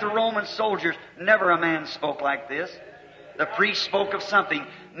be like the Roman soldiers. Never a man spoke like this. The priest spoke of something.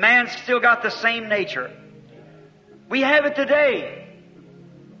 Man's still got the same nature. We have it today.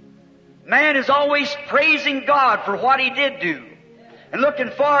 Man is always praising God for what he did do, and looking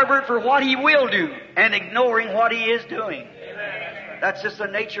forward for what he will do, and ignoring what he is doing. That's just the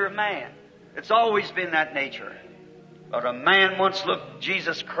nature of man. It's always been that nature. But a man once looked at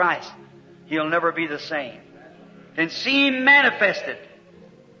Jesus Christ, he'll never be the same. And see him manifested.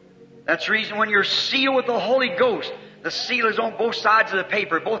 That's the reason when you're sealed with the Holy Ghost, The sealers on both sides of the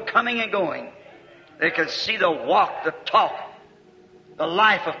paper, both coming and going. They could see the walk, the talk, the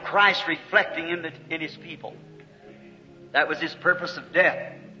life of Christ reflecting in His people. That was His purpose of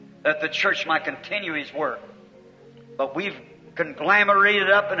death, that the church might continue His work. But we've conglomerated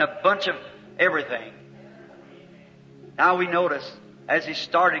up in a bunch of everything. Now we notice, as He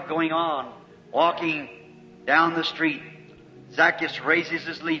started going on, walking down the street, Zacchaeus raises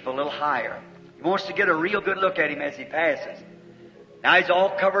his leaf a little higher. He wants to get a real good look at him as he passes. Now he's all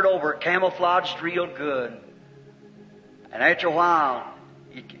covered over, camouflaged real good. And after a while,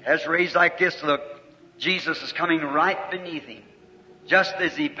 he has raised like this look. Jesus is coming right beneath him. Just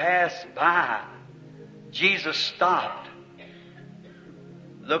as he passed by, Jesus stopped,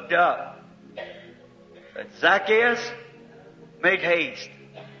 looked up, said, Zacchaeus, make haste.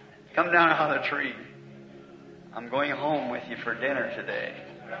 Come down out of the tree. I'm going home with you for dinner today.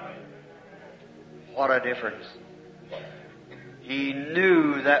 What a difference. He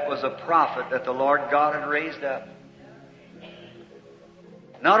knew that was a prophet that the Lord God had raised up.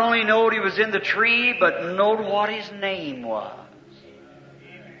 Not only knowed he was in the tree, but knowed what his name was.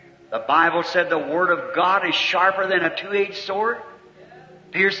 The Bible said the Word of God is sharper than a two-edged sword,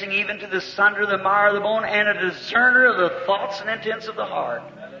 piercing even to the sunder of the marrow of the bone, and a discerner of the thoughts and intents of the heart.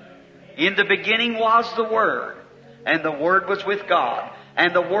 In the beginning was the Word, and the Word was with God,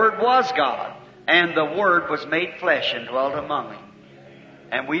 and the Word was God, and the Word was made flesh and dwelt among him.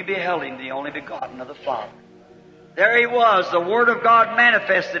 And we beheld Him, the only begotten of the Father. There He was, the Word of God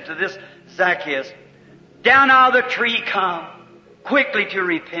manifested to this Zacchaeus. Down out of the tree come, quickly to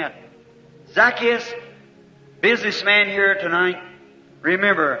repent. Zacchaeus, businessman here tonight,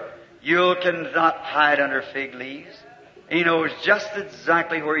 remember, you cannot hide under fig leaves. He knows just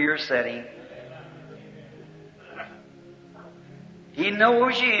exactly where you're sitting. He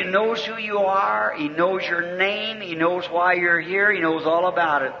knows you. He knows who you are. He knows your name. He knows why you're here. He knows all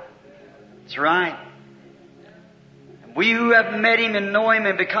about it. That's right. And we who have met Him and know Him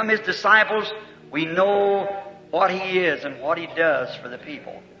and become His disciples, we know what He is and what He does for the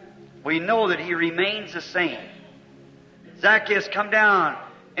people. We know that He remains the same. Zacchaeus come down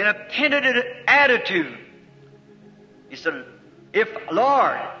in a penitent attitude. He said,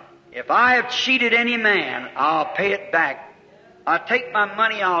 Lord, if I have cheated any man, I'll pay it back. I'll take my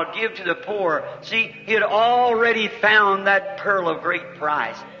money, I'll give to the poor. See, he had already found that pearl of great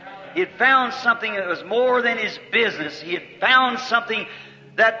price. He had found something that was more than his business. He had found something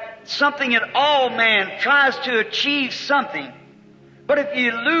that all man tries to achieve something. But if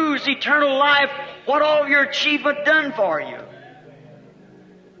you lose eternal life, what all of your achievement done for you?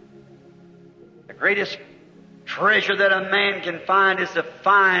 The greatest treasure that a man can find is to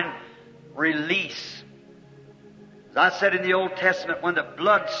find release. As I said in the Old Testament, when the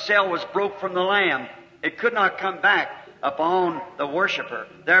blood cell was broke from the lamb, it could not come back upon the worshiper.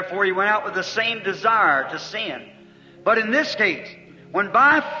 Therefore, he went out with the same desire to sin. But in this case, when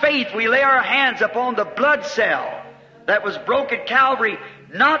by faith we lay our hands upon the blood cell that was broke at Calvary,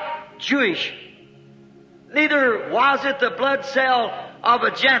 not Jewish, neither was it the blood cell of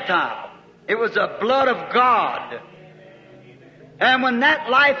a Gentile. It was the blood of God. And when that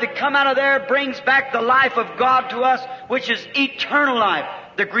life that come out of there brings back the life of God to us, which is eternal life.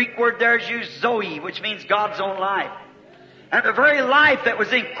 The Greek word there is used Zoe, which means God's own life. And the very life that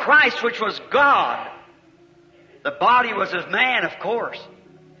was in Christ, which was God. The body was of man, of course.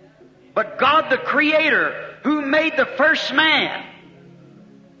 But God the Creator, who made the first man.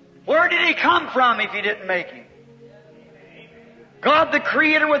 Where did He come from if He didn't make him? God the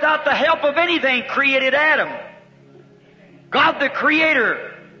Creator, without the help of anything, created Adam. God the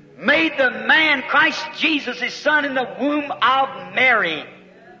Creator made the man, Christ Jesus, His Son, in the womb of Mary.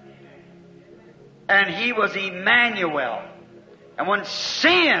 And He was Emmanuel. And when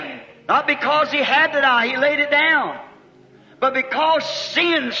sin, not because He had to die, He laid it down, but because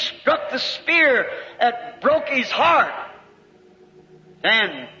sin struck the spear that broke His heart,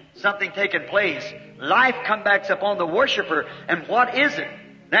 then something taken place. Life comes back upon the worshiper. And what is it?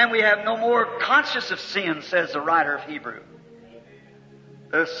 Then we have no more conscience of sin, says the writer of Hebrews.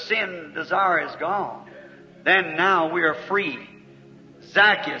 The sin desire is gone. Then now we are free.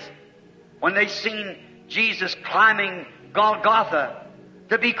 Zacchaeus, when they seen Jesus climbing Golgotha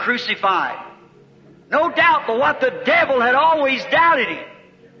to be crucified, no doubt but what the devil had always doubted Him.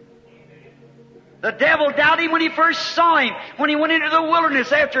 The devil doubted Him when he first saw Him, when He went into the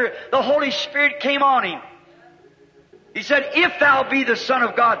wilderness after the Holy Spirit came on Him. He said, if Thou be the Son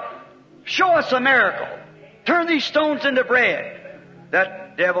of God, show us a miracle. Turn these stones into bread.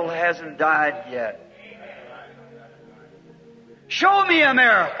 That devil hasn't died yet. Show me a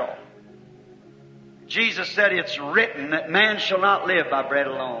miracle. Jesus said, it's written that man shall not live by bread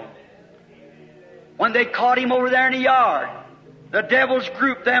alone. When they caught him over there in the yard, the devil's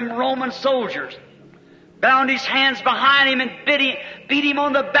group, them Roman soldiers, bound his hands behind him and beat him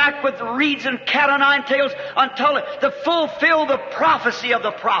on the back with reeds and cat o' nine tails until to fulfill the prophecy of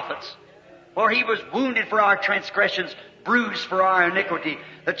the prophets. For he was wounded for our transgressions, bruised for our iniquity.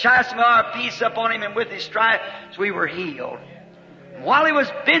 The chastisement of our peace upon him, and with his stripes we were healed. While he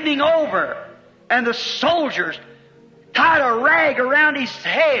was bending over, and the soldiers tied a rag around his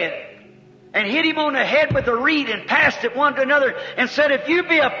head and hit him on the head with a reed and passed it one to another and said, if you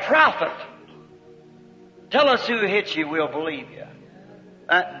be a prophet, tell us who hit you, we'll believe you.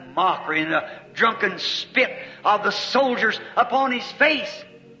 That mockery and the drunken spit of the soldiers upon his face.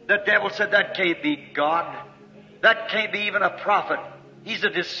 The devil said, that can't be God. That can't be even a prophet. He's a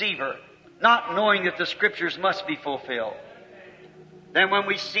deceiver, not knowing that the Scriptures must be fulfilled. Then when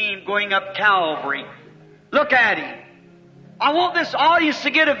we see him going up Calvary, look at him. I want this audience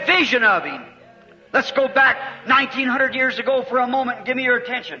to get a vision of him. Let's go back 1900 years ago for a moment and give me your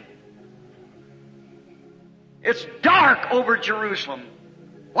attention. It's dark over Jerusalem.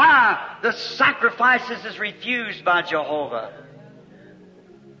 Why? The sacrifices is refused by Jehovah.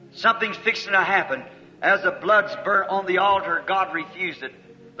 Something's fixing to happen. As the blood's burnt on the altar, God refused it.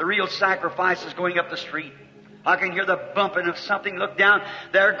 The real sacrifice is going up the street. I can hear the bumping of something. Look down.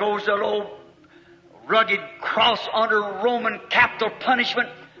 There goes that old rugged cross under Roman capital punishment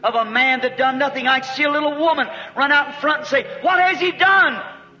of a man that done nothing. I see a little woman run out in front and say, what has he done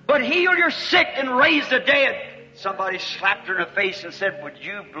but heal your sick and raise the dead? Somebody slapped her in the face and said, would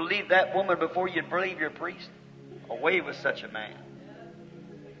you believe that woman before you'd believe your priest? Away with such a man.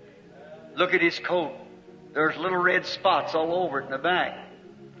 Look at his coat. There's little red spots all over it in the back.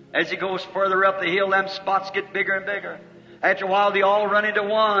 As he goes further up the hill, them spots get bigger and bigger. After a while, they all run into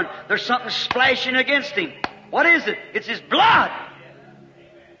one. There's something splashing against him. What is it? It's his blood.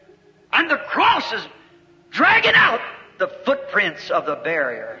 And the cross is dragging out the footprints of the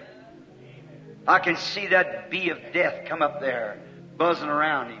barrier. I can see that bee of death come up there, buzzing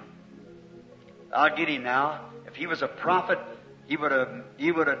around him. I'll get him now. If he was a prophet, he would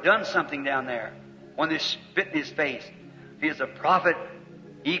have done something down there when they spit in his face. If he was a prophet,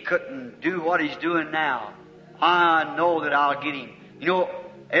 he couldn't do what he's doing now. I know that I'll get him. You know,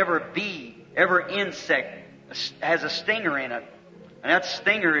 every bee, every insect has a stinger in it. And that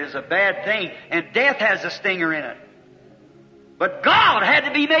stinger is a bad thing. And death has a stinger in it. But God had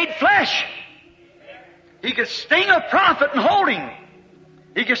to be made flesh. He could sting a prophet and hold him.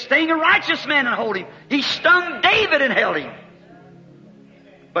 He could sting a righteous man and hold him. He stung David and held him.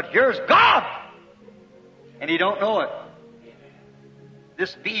 But here's God. And he don't know it.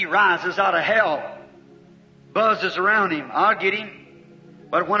 This bee rises out of hell, buzzes around him. I'll get him.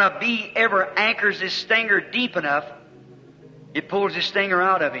 But when a bee ever anchors his stinger deep enough, it pulls his stinger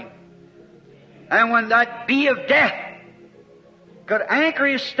out of him. And when that bee of death could anchor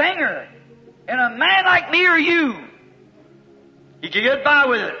his stinger in a man like me or you, he could get by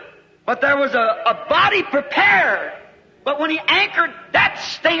with it. But there was a body prepared. But when he anchored that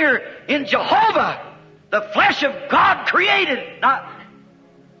stinger in Jehovah, the flesh of God created, not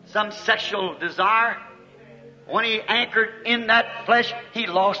some sexual desire. When he anchored in that flesh, he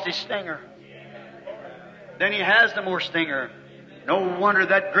lost his stinger. Then he has no more stinger. No wonder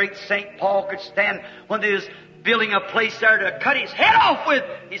that great St. Paul could stand when they was building a place there to cut his head off with.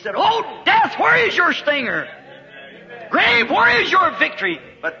 He said, oh, death, where is your stinger? Grave, where is your victory?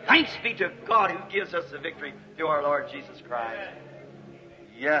 But thanks be to God who gives us the victory through our Lord Jesus Christ.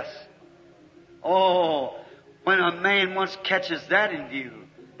 Yes. Oh, when a man once catches that in view,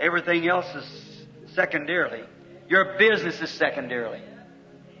 everything else is secondarily. Your business is secondarily.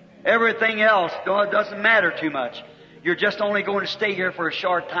 Everything else doesn't matter too much. You're just only going to stay here for a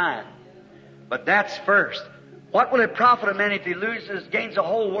short time. But that's first. What will it profit a man if he gains the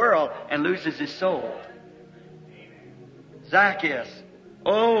whole world and loses his soul? Zacchaeus.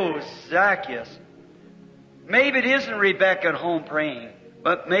 Oh, Zacchaeus. Maybe it isn't Rebecca at home praying,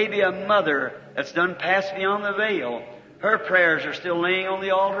 but maybe a mother that's done passed beyond the veil. Her prayers are still laying on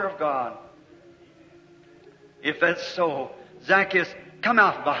the altar of God. If that's so, Zacchaeus, come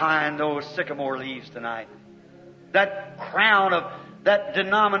out behind those sycamore leaves tonight. That crown of that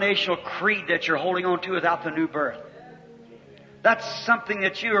denominational creed that you're holding on to without the new birth. That's something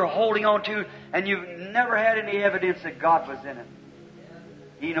that you are holding on to and you've never had any evidence that God was in it.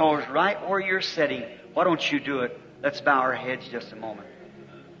 He knows right where you're sitting. Why don't you do it? Let's bow our heads just a moment.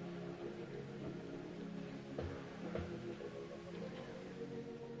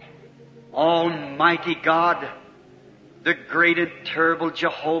 Almighty God, the great and terrible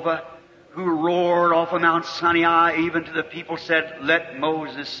Jehovah, who roared off of Mount Sinai, even to the people said, "Let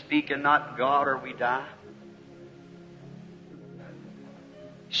Moses speak and not God, or we die."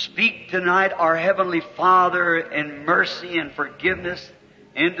 Speak tonight, our Heavenly Father, in mercy and forgiveness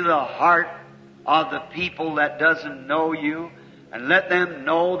into the heart of the people that doesn't know you, and let them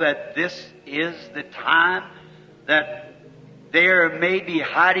know that this is the time that they may be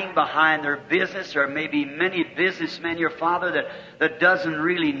hiding behind their business. There may be many businessmen, your Father, that doesn't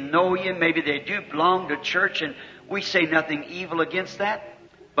really know you. Maybe they do belong to church, and we say nothing evil against that.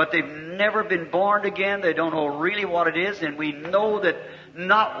 But they've never been born again. They don't know really what it is. And we know that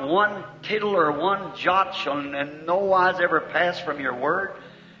not one tittle or one jot shall in no wise ever pass from your word.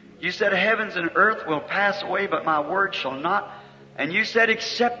 You said heavens and earth will pass away, but my word shall not. And you said,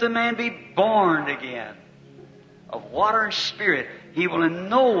 except a man be born again of water and spirit, he will in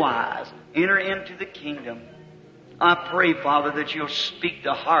no wise enter into the kingdom. I pray, Father, that you'll speak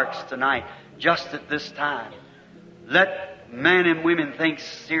to hearts tonight, just at this time. Let men and women think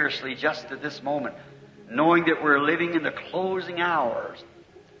seriously just at this moment, knowing that we're living in the closing hours.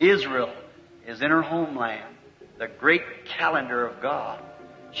 Israel is in her homeland, the great calendar of God.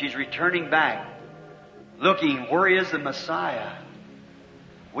 She's returning back, looking, where is the Messiah?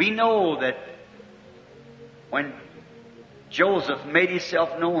 We know that when Joseph made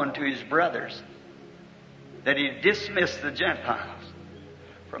himself known to his brothers, that he dismissed the Gentiles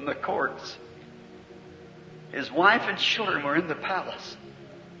from the courts. His wife and children were in the palace.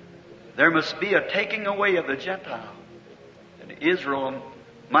 There must be a taking away of the Gentile, and Israel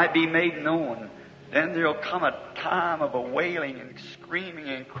might be made known. Then there'll come a time of a wailing and screaming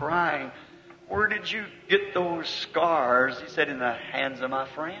and crying. Where did you get those scars? He said, in the hands of my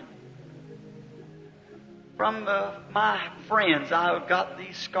friend. From my friends, I've got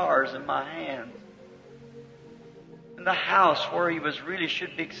these scars in my hands. In the house where he was really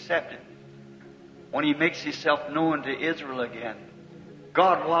should be accepted, when he makes himself known to Israel again.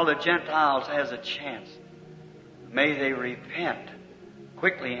 God, while the Gentiles has a chance, may they repent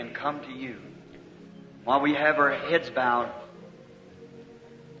quickly and come to you. While we have our heads bowed,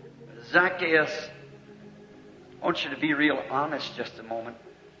 Zacchaeus, I want you to be real honest just a moment.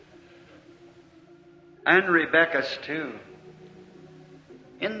 And Rebecca's too.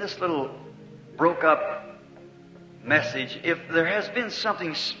 In this little broke up message, if there has been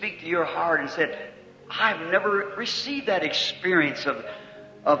something speak to your heart and said, I've never received that experience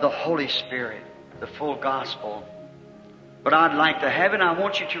of the Holy Spirit, the full gospel, but I'd like to have it. I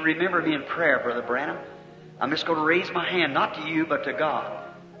want you to remember me in prayer, Brother Branham. I'm just going to raise my hand, not to you, but to God,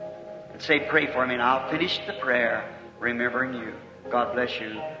 and say, pray for me, and I'll finish the prayer remembering you. God bless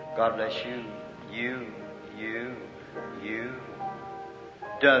you. God bless you. You.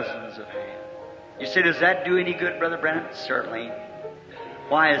 Dozens of hands. You say, does that do any good, Brother Branham? Certainly.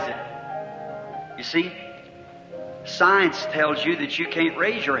 Why is it? You see, science tells you that you can't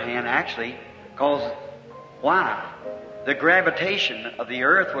raise your hand, actually, because why? The gravitation of the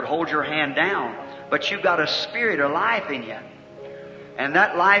earth would hold your hand down, but you've got a spirit of life in you. And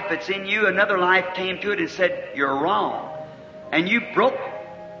that life that's in you, another life came to it and said, you're wrong. And you broke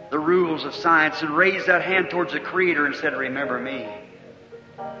the rules of science and raised that hand towards the Creator and said, remember me.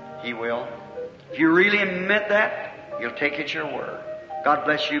 He will. If you really meant that, you'll take it your word. God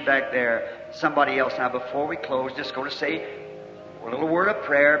bless you back there. Somebody else now, before we close, just go to say a little word of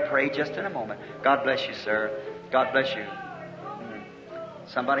prayer. Pray just in a moment. God bless you, sir. God bless you.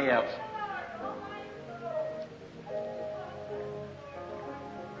 Somebody else.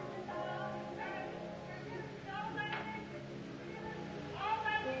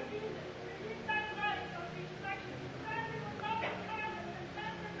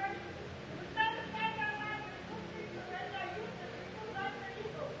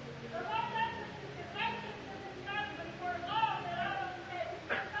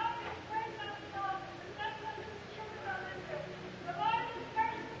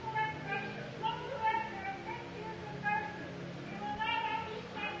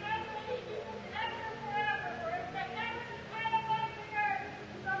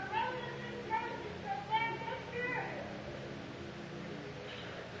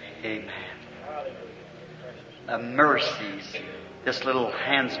 Amen. The mercies, this little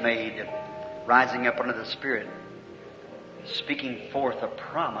handsmaid rising up under the Spirit, speaking forth a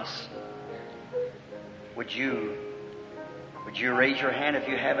promise. Would you raise your hand if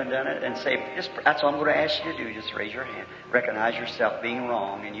you haven't done it and say, that's all I'm going to ask you to do, just raise your hand. Recognize yourself being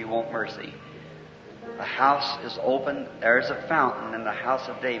wrong and you want mercy. The house is open. There's a fountain in the house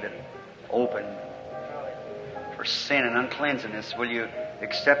of David, open for sin and uncleanness. Will you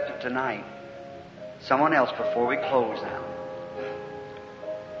accept it tonight? Someone else before we close now.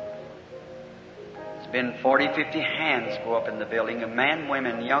 Been 40, 50 hands go up in the building, of men,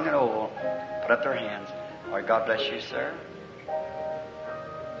 women, young and old, put up their hands. All right, God bless you, sir.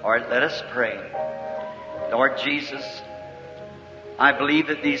 All right, let us pray. Lord Jesus, I believe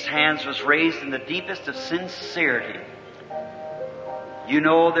that these hands was raised in the deepest of sincerity. You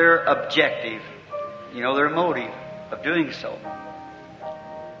know their objective. You know their motive of doing so.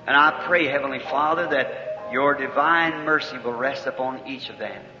 And I pray, Heavenly Father, that your divine mercy will rest upon each of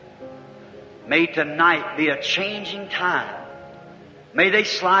them. May tonight be a changing time. May they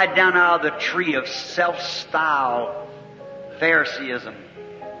slide down out of the tree of self-style Phariseeism.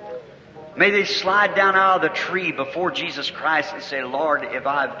 May they slide down out of the tree before Jesus Christ and say, Lord, if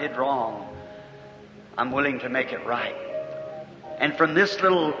I did wrong, I'm willing to make it right. And from this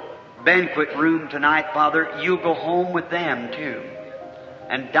little banquet room tonight, Father, you'll go home with them too,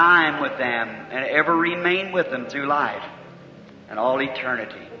 and dine with them, and ever remain with them through life and all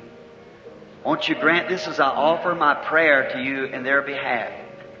eternity. Won't you grant this as I offer my prayer to you in their behalf?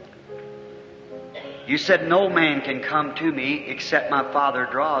 You said no man can come to me except my Father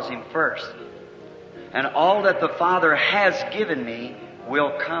draws him first. And all that the Father has given me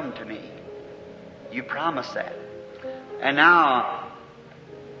will come to me. You promised that. And now,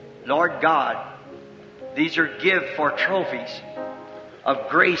 Lord God, these are give for trophies of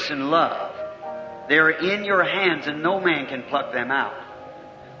grace and love. They are in your hands and no man can pluck them out.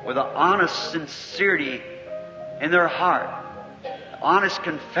 With an honest sincerity in their heart, honest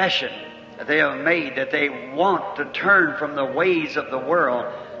confession that they have made, that they want to turn from the ways of the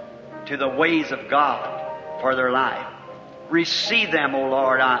world to the ways of God for their life. Receive them, O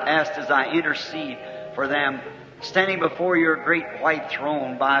Lord, I ask as I intercede for them. Standing before your great white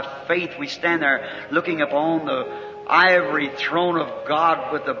throne, by faith we stand there looking upon the ivory throne of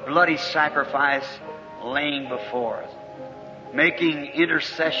God with the bloody sacrifice laying before us, making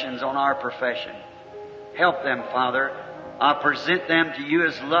intercessions on our profession. Help them, Father. I present them to you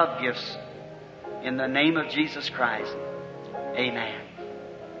as love gifts in the name of Jesus Christ. Amen.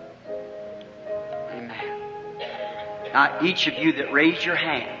 Amen. Now, each of you that raised your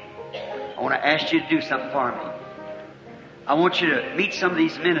hand, I want to ask you to do something for me. I want you to meet some of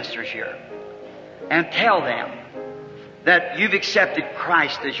these ministers here and tell them that you've accepted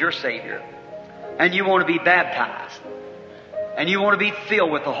Christ as your Savior and you want to be baptized and you want to be filled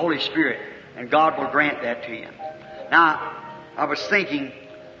with the Holy Spirit, and God will grant that to you. Now, I was thinking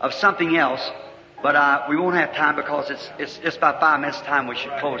of something else, but we won't have time because it's just about 5 minutes time we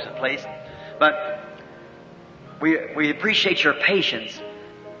should close the place. But we appreciate your patience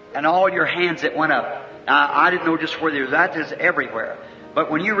and all your hands that went up. Now, I didn't know just where they were. That is everywhere. But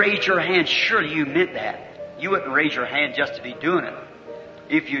when you raised your hand, surely you meant that. You wouldn't raise your hand just to be doing it.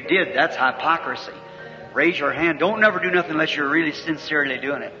 If you did, that's hypocrisy. Raise your hand. Don't never do nothing unless you're really sincerely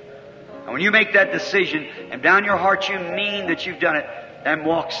doing it. And when you make that decision, and down your heart you mean that you've done it, then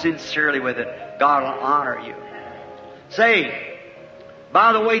walk sincerely with it. God will honor you. Say,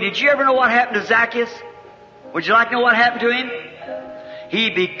 by the way, did you ever know what happened to Zacchaeus? Would you like to know what happened to him? He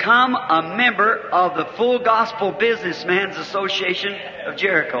become a member of the Full Gospel Businessmen's Association of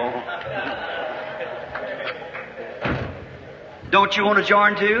Jericho. Don't you want to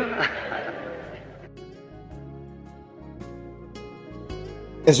join too?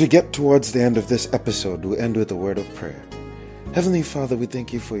 As we get towards the end of this episode, we'll end with a word of prayer. Heavenly Father, we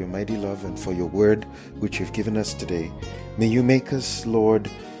thank you for your mighty love and for your word which you've given us today. May you make us, Lord,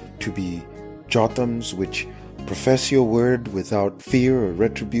 to be Jothams which profess your word without fear or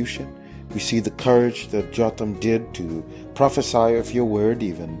retribution. We see the courage that Jotham did to prophesy of your word,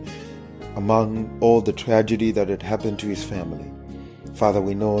 even among all the tragedy that had happened to his family. Father,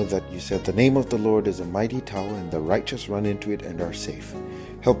 we know that you said the name of the Lord is a mighty tower and the righteous run into it and are safe.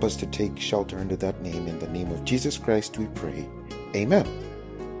 Help us to take shelter under that name. In the name of Jesus Christ we pray. Amen.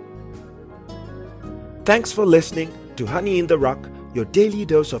 Thanks for listening to Honey in the Rock, your daily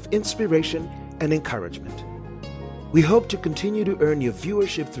dose of inspiration and encouragement. We hope to continue to earn your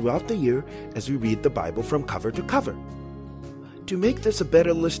viewership throughout the year as we read the Bible from cover to cover. To make this a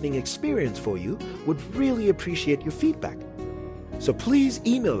better listening experience for you, would really appreciate your feedback. So please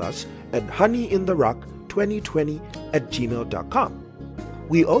email us at honeyintherock2020@gmail.com.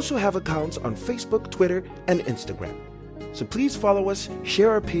 We also have accounts on Facebook, Twitter, and Instagram. So please follow us,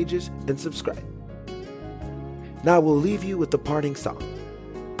 share our pages, and subscribe. Now we'll leave you with the parting song.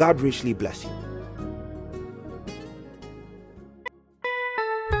 God richly bless you.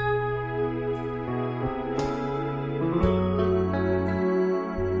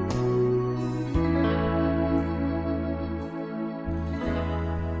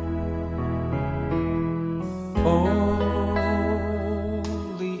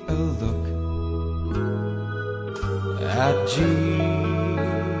 Only a look Jesus.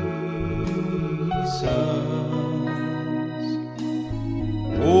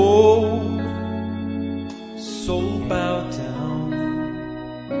 Oh, soul bow down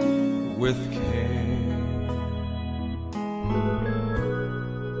with care.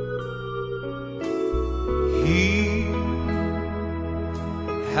 He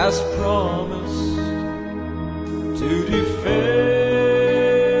has promised to defend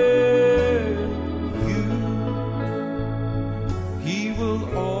you. He will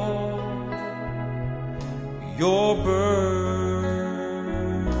all your burdens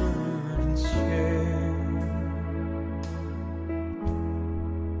share.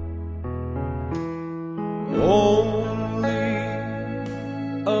 Only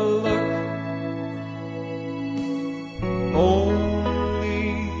a look, only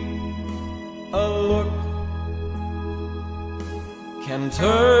a look can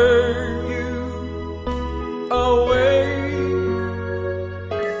turn you away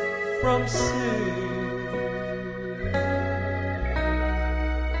from sin.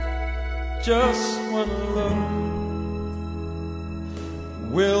 Just one look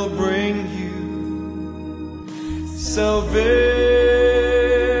will bring you salvation,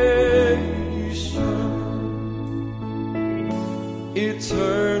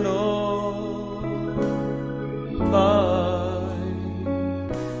 eternal life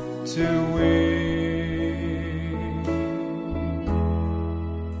to win.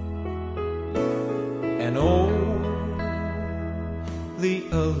 And only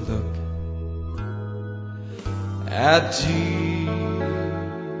a look at Jesus,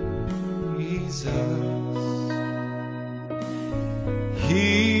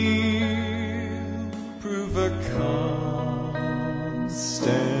 He'll prove a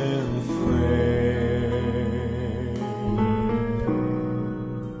constant friend.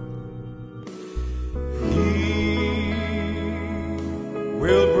 He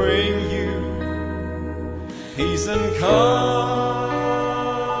will bring you peace and comfort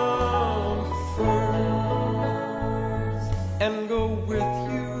and go with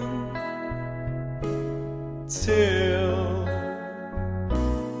you till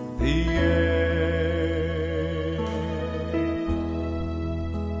the end.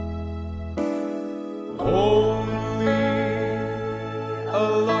 Only a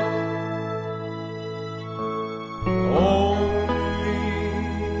look, only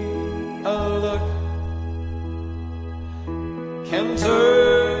a look can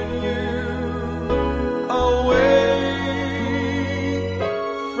turn you away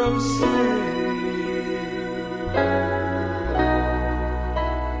from sin.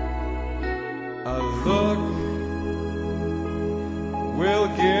 A look will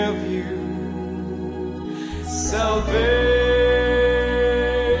give you salvation,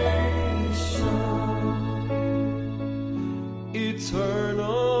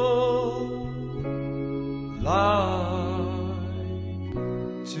 eternal life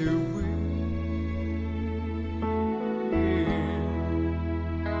to win.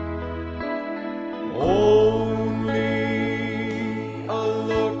 Only a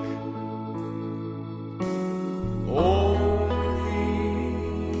look, only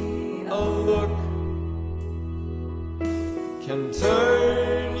a look can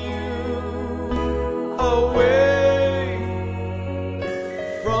turn you away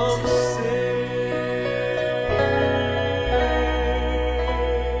from sin.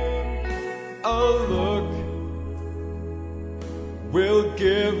 A look will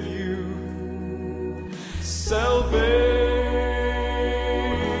give you salvation,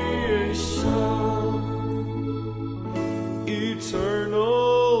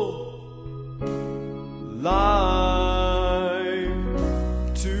 eternal life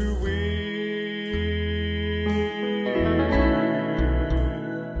to win.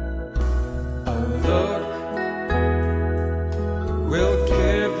 A look will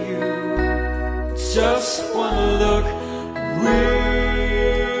give you, just one look will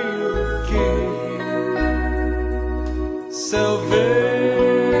give you salvation,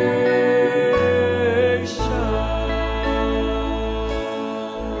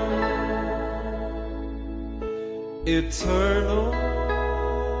 eternal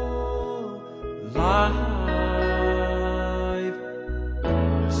life.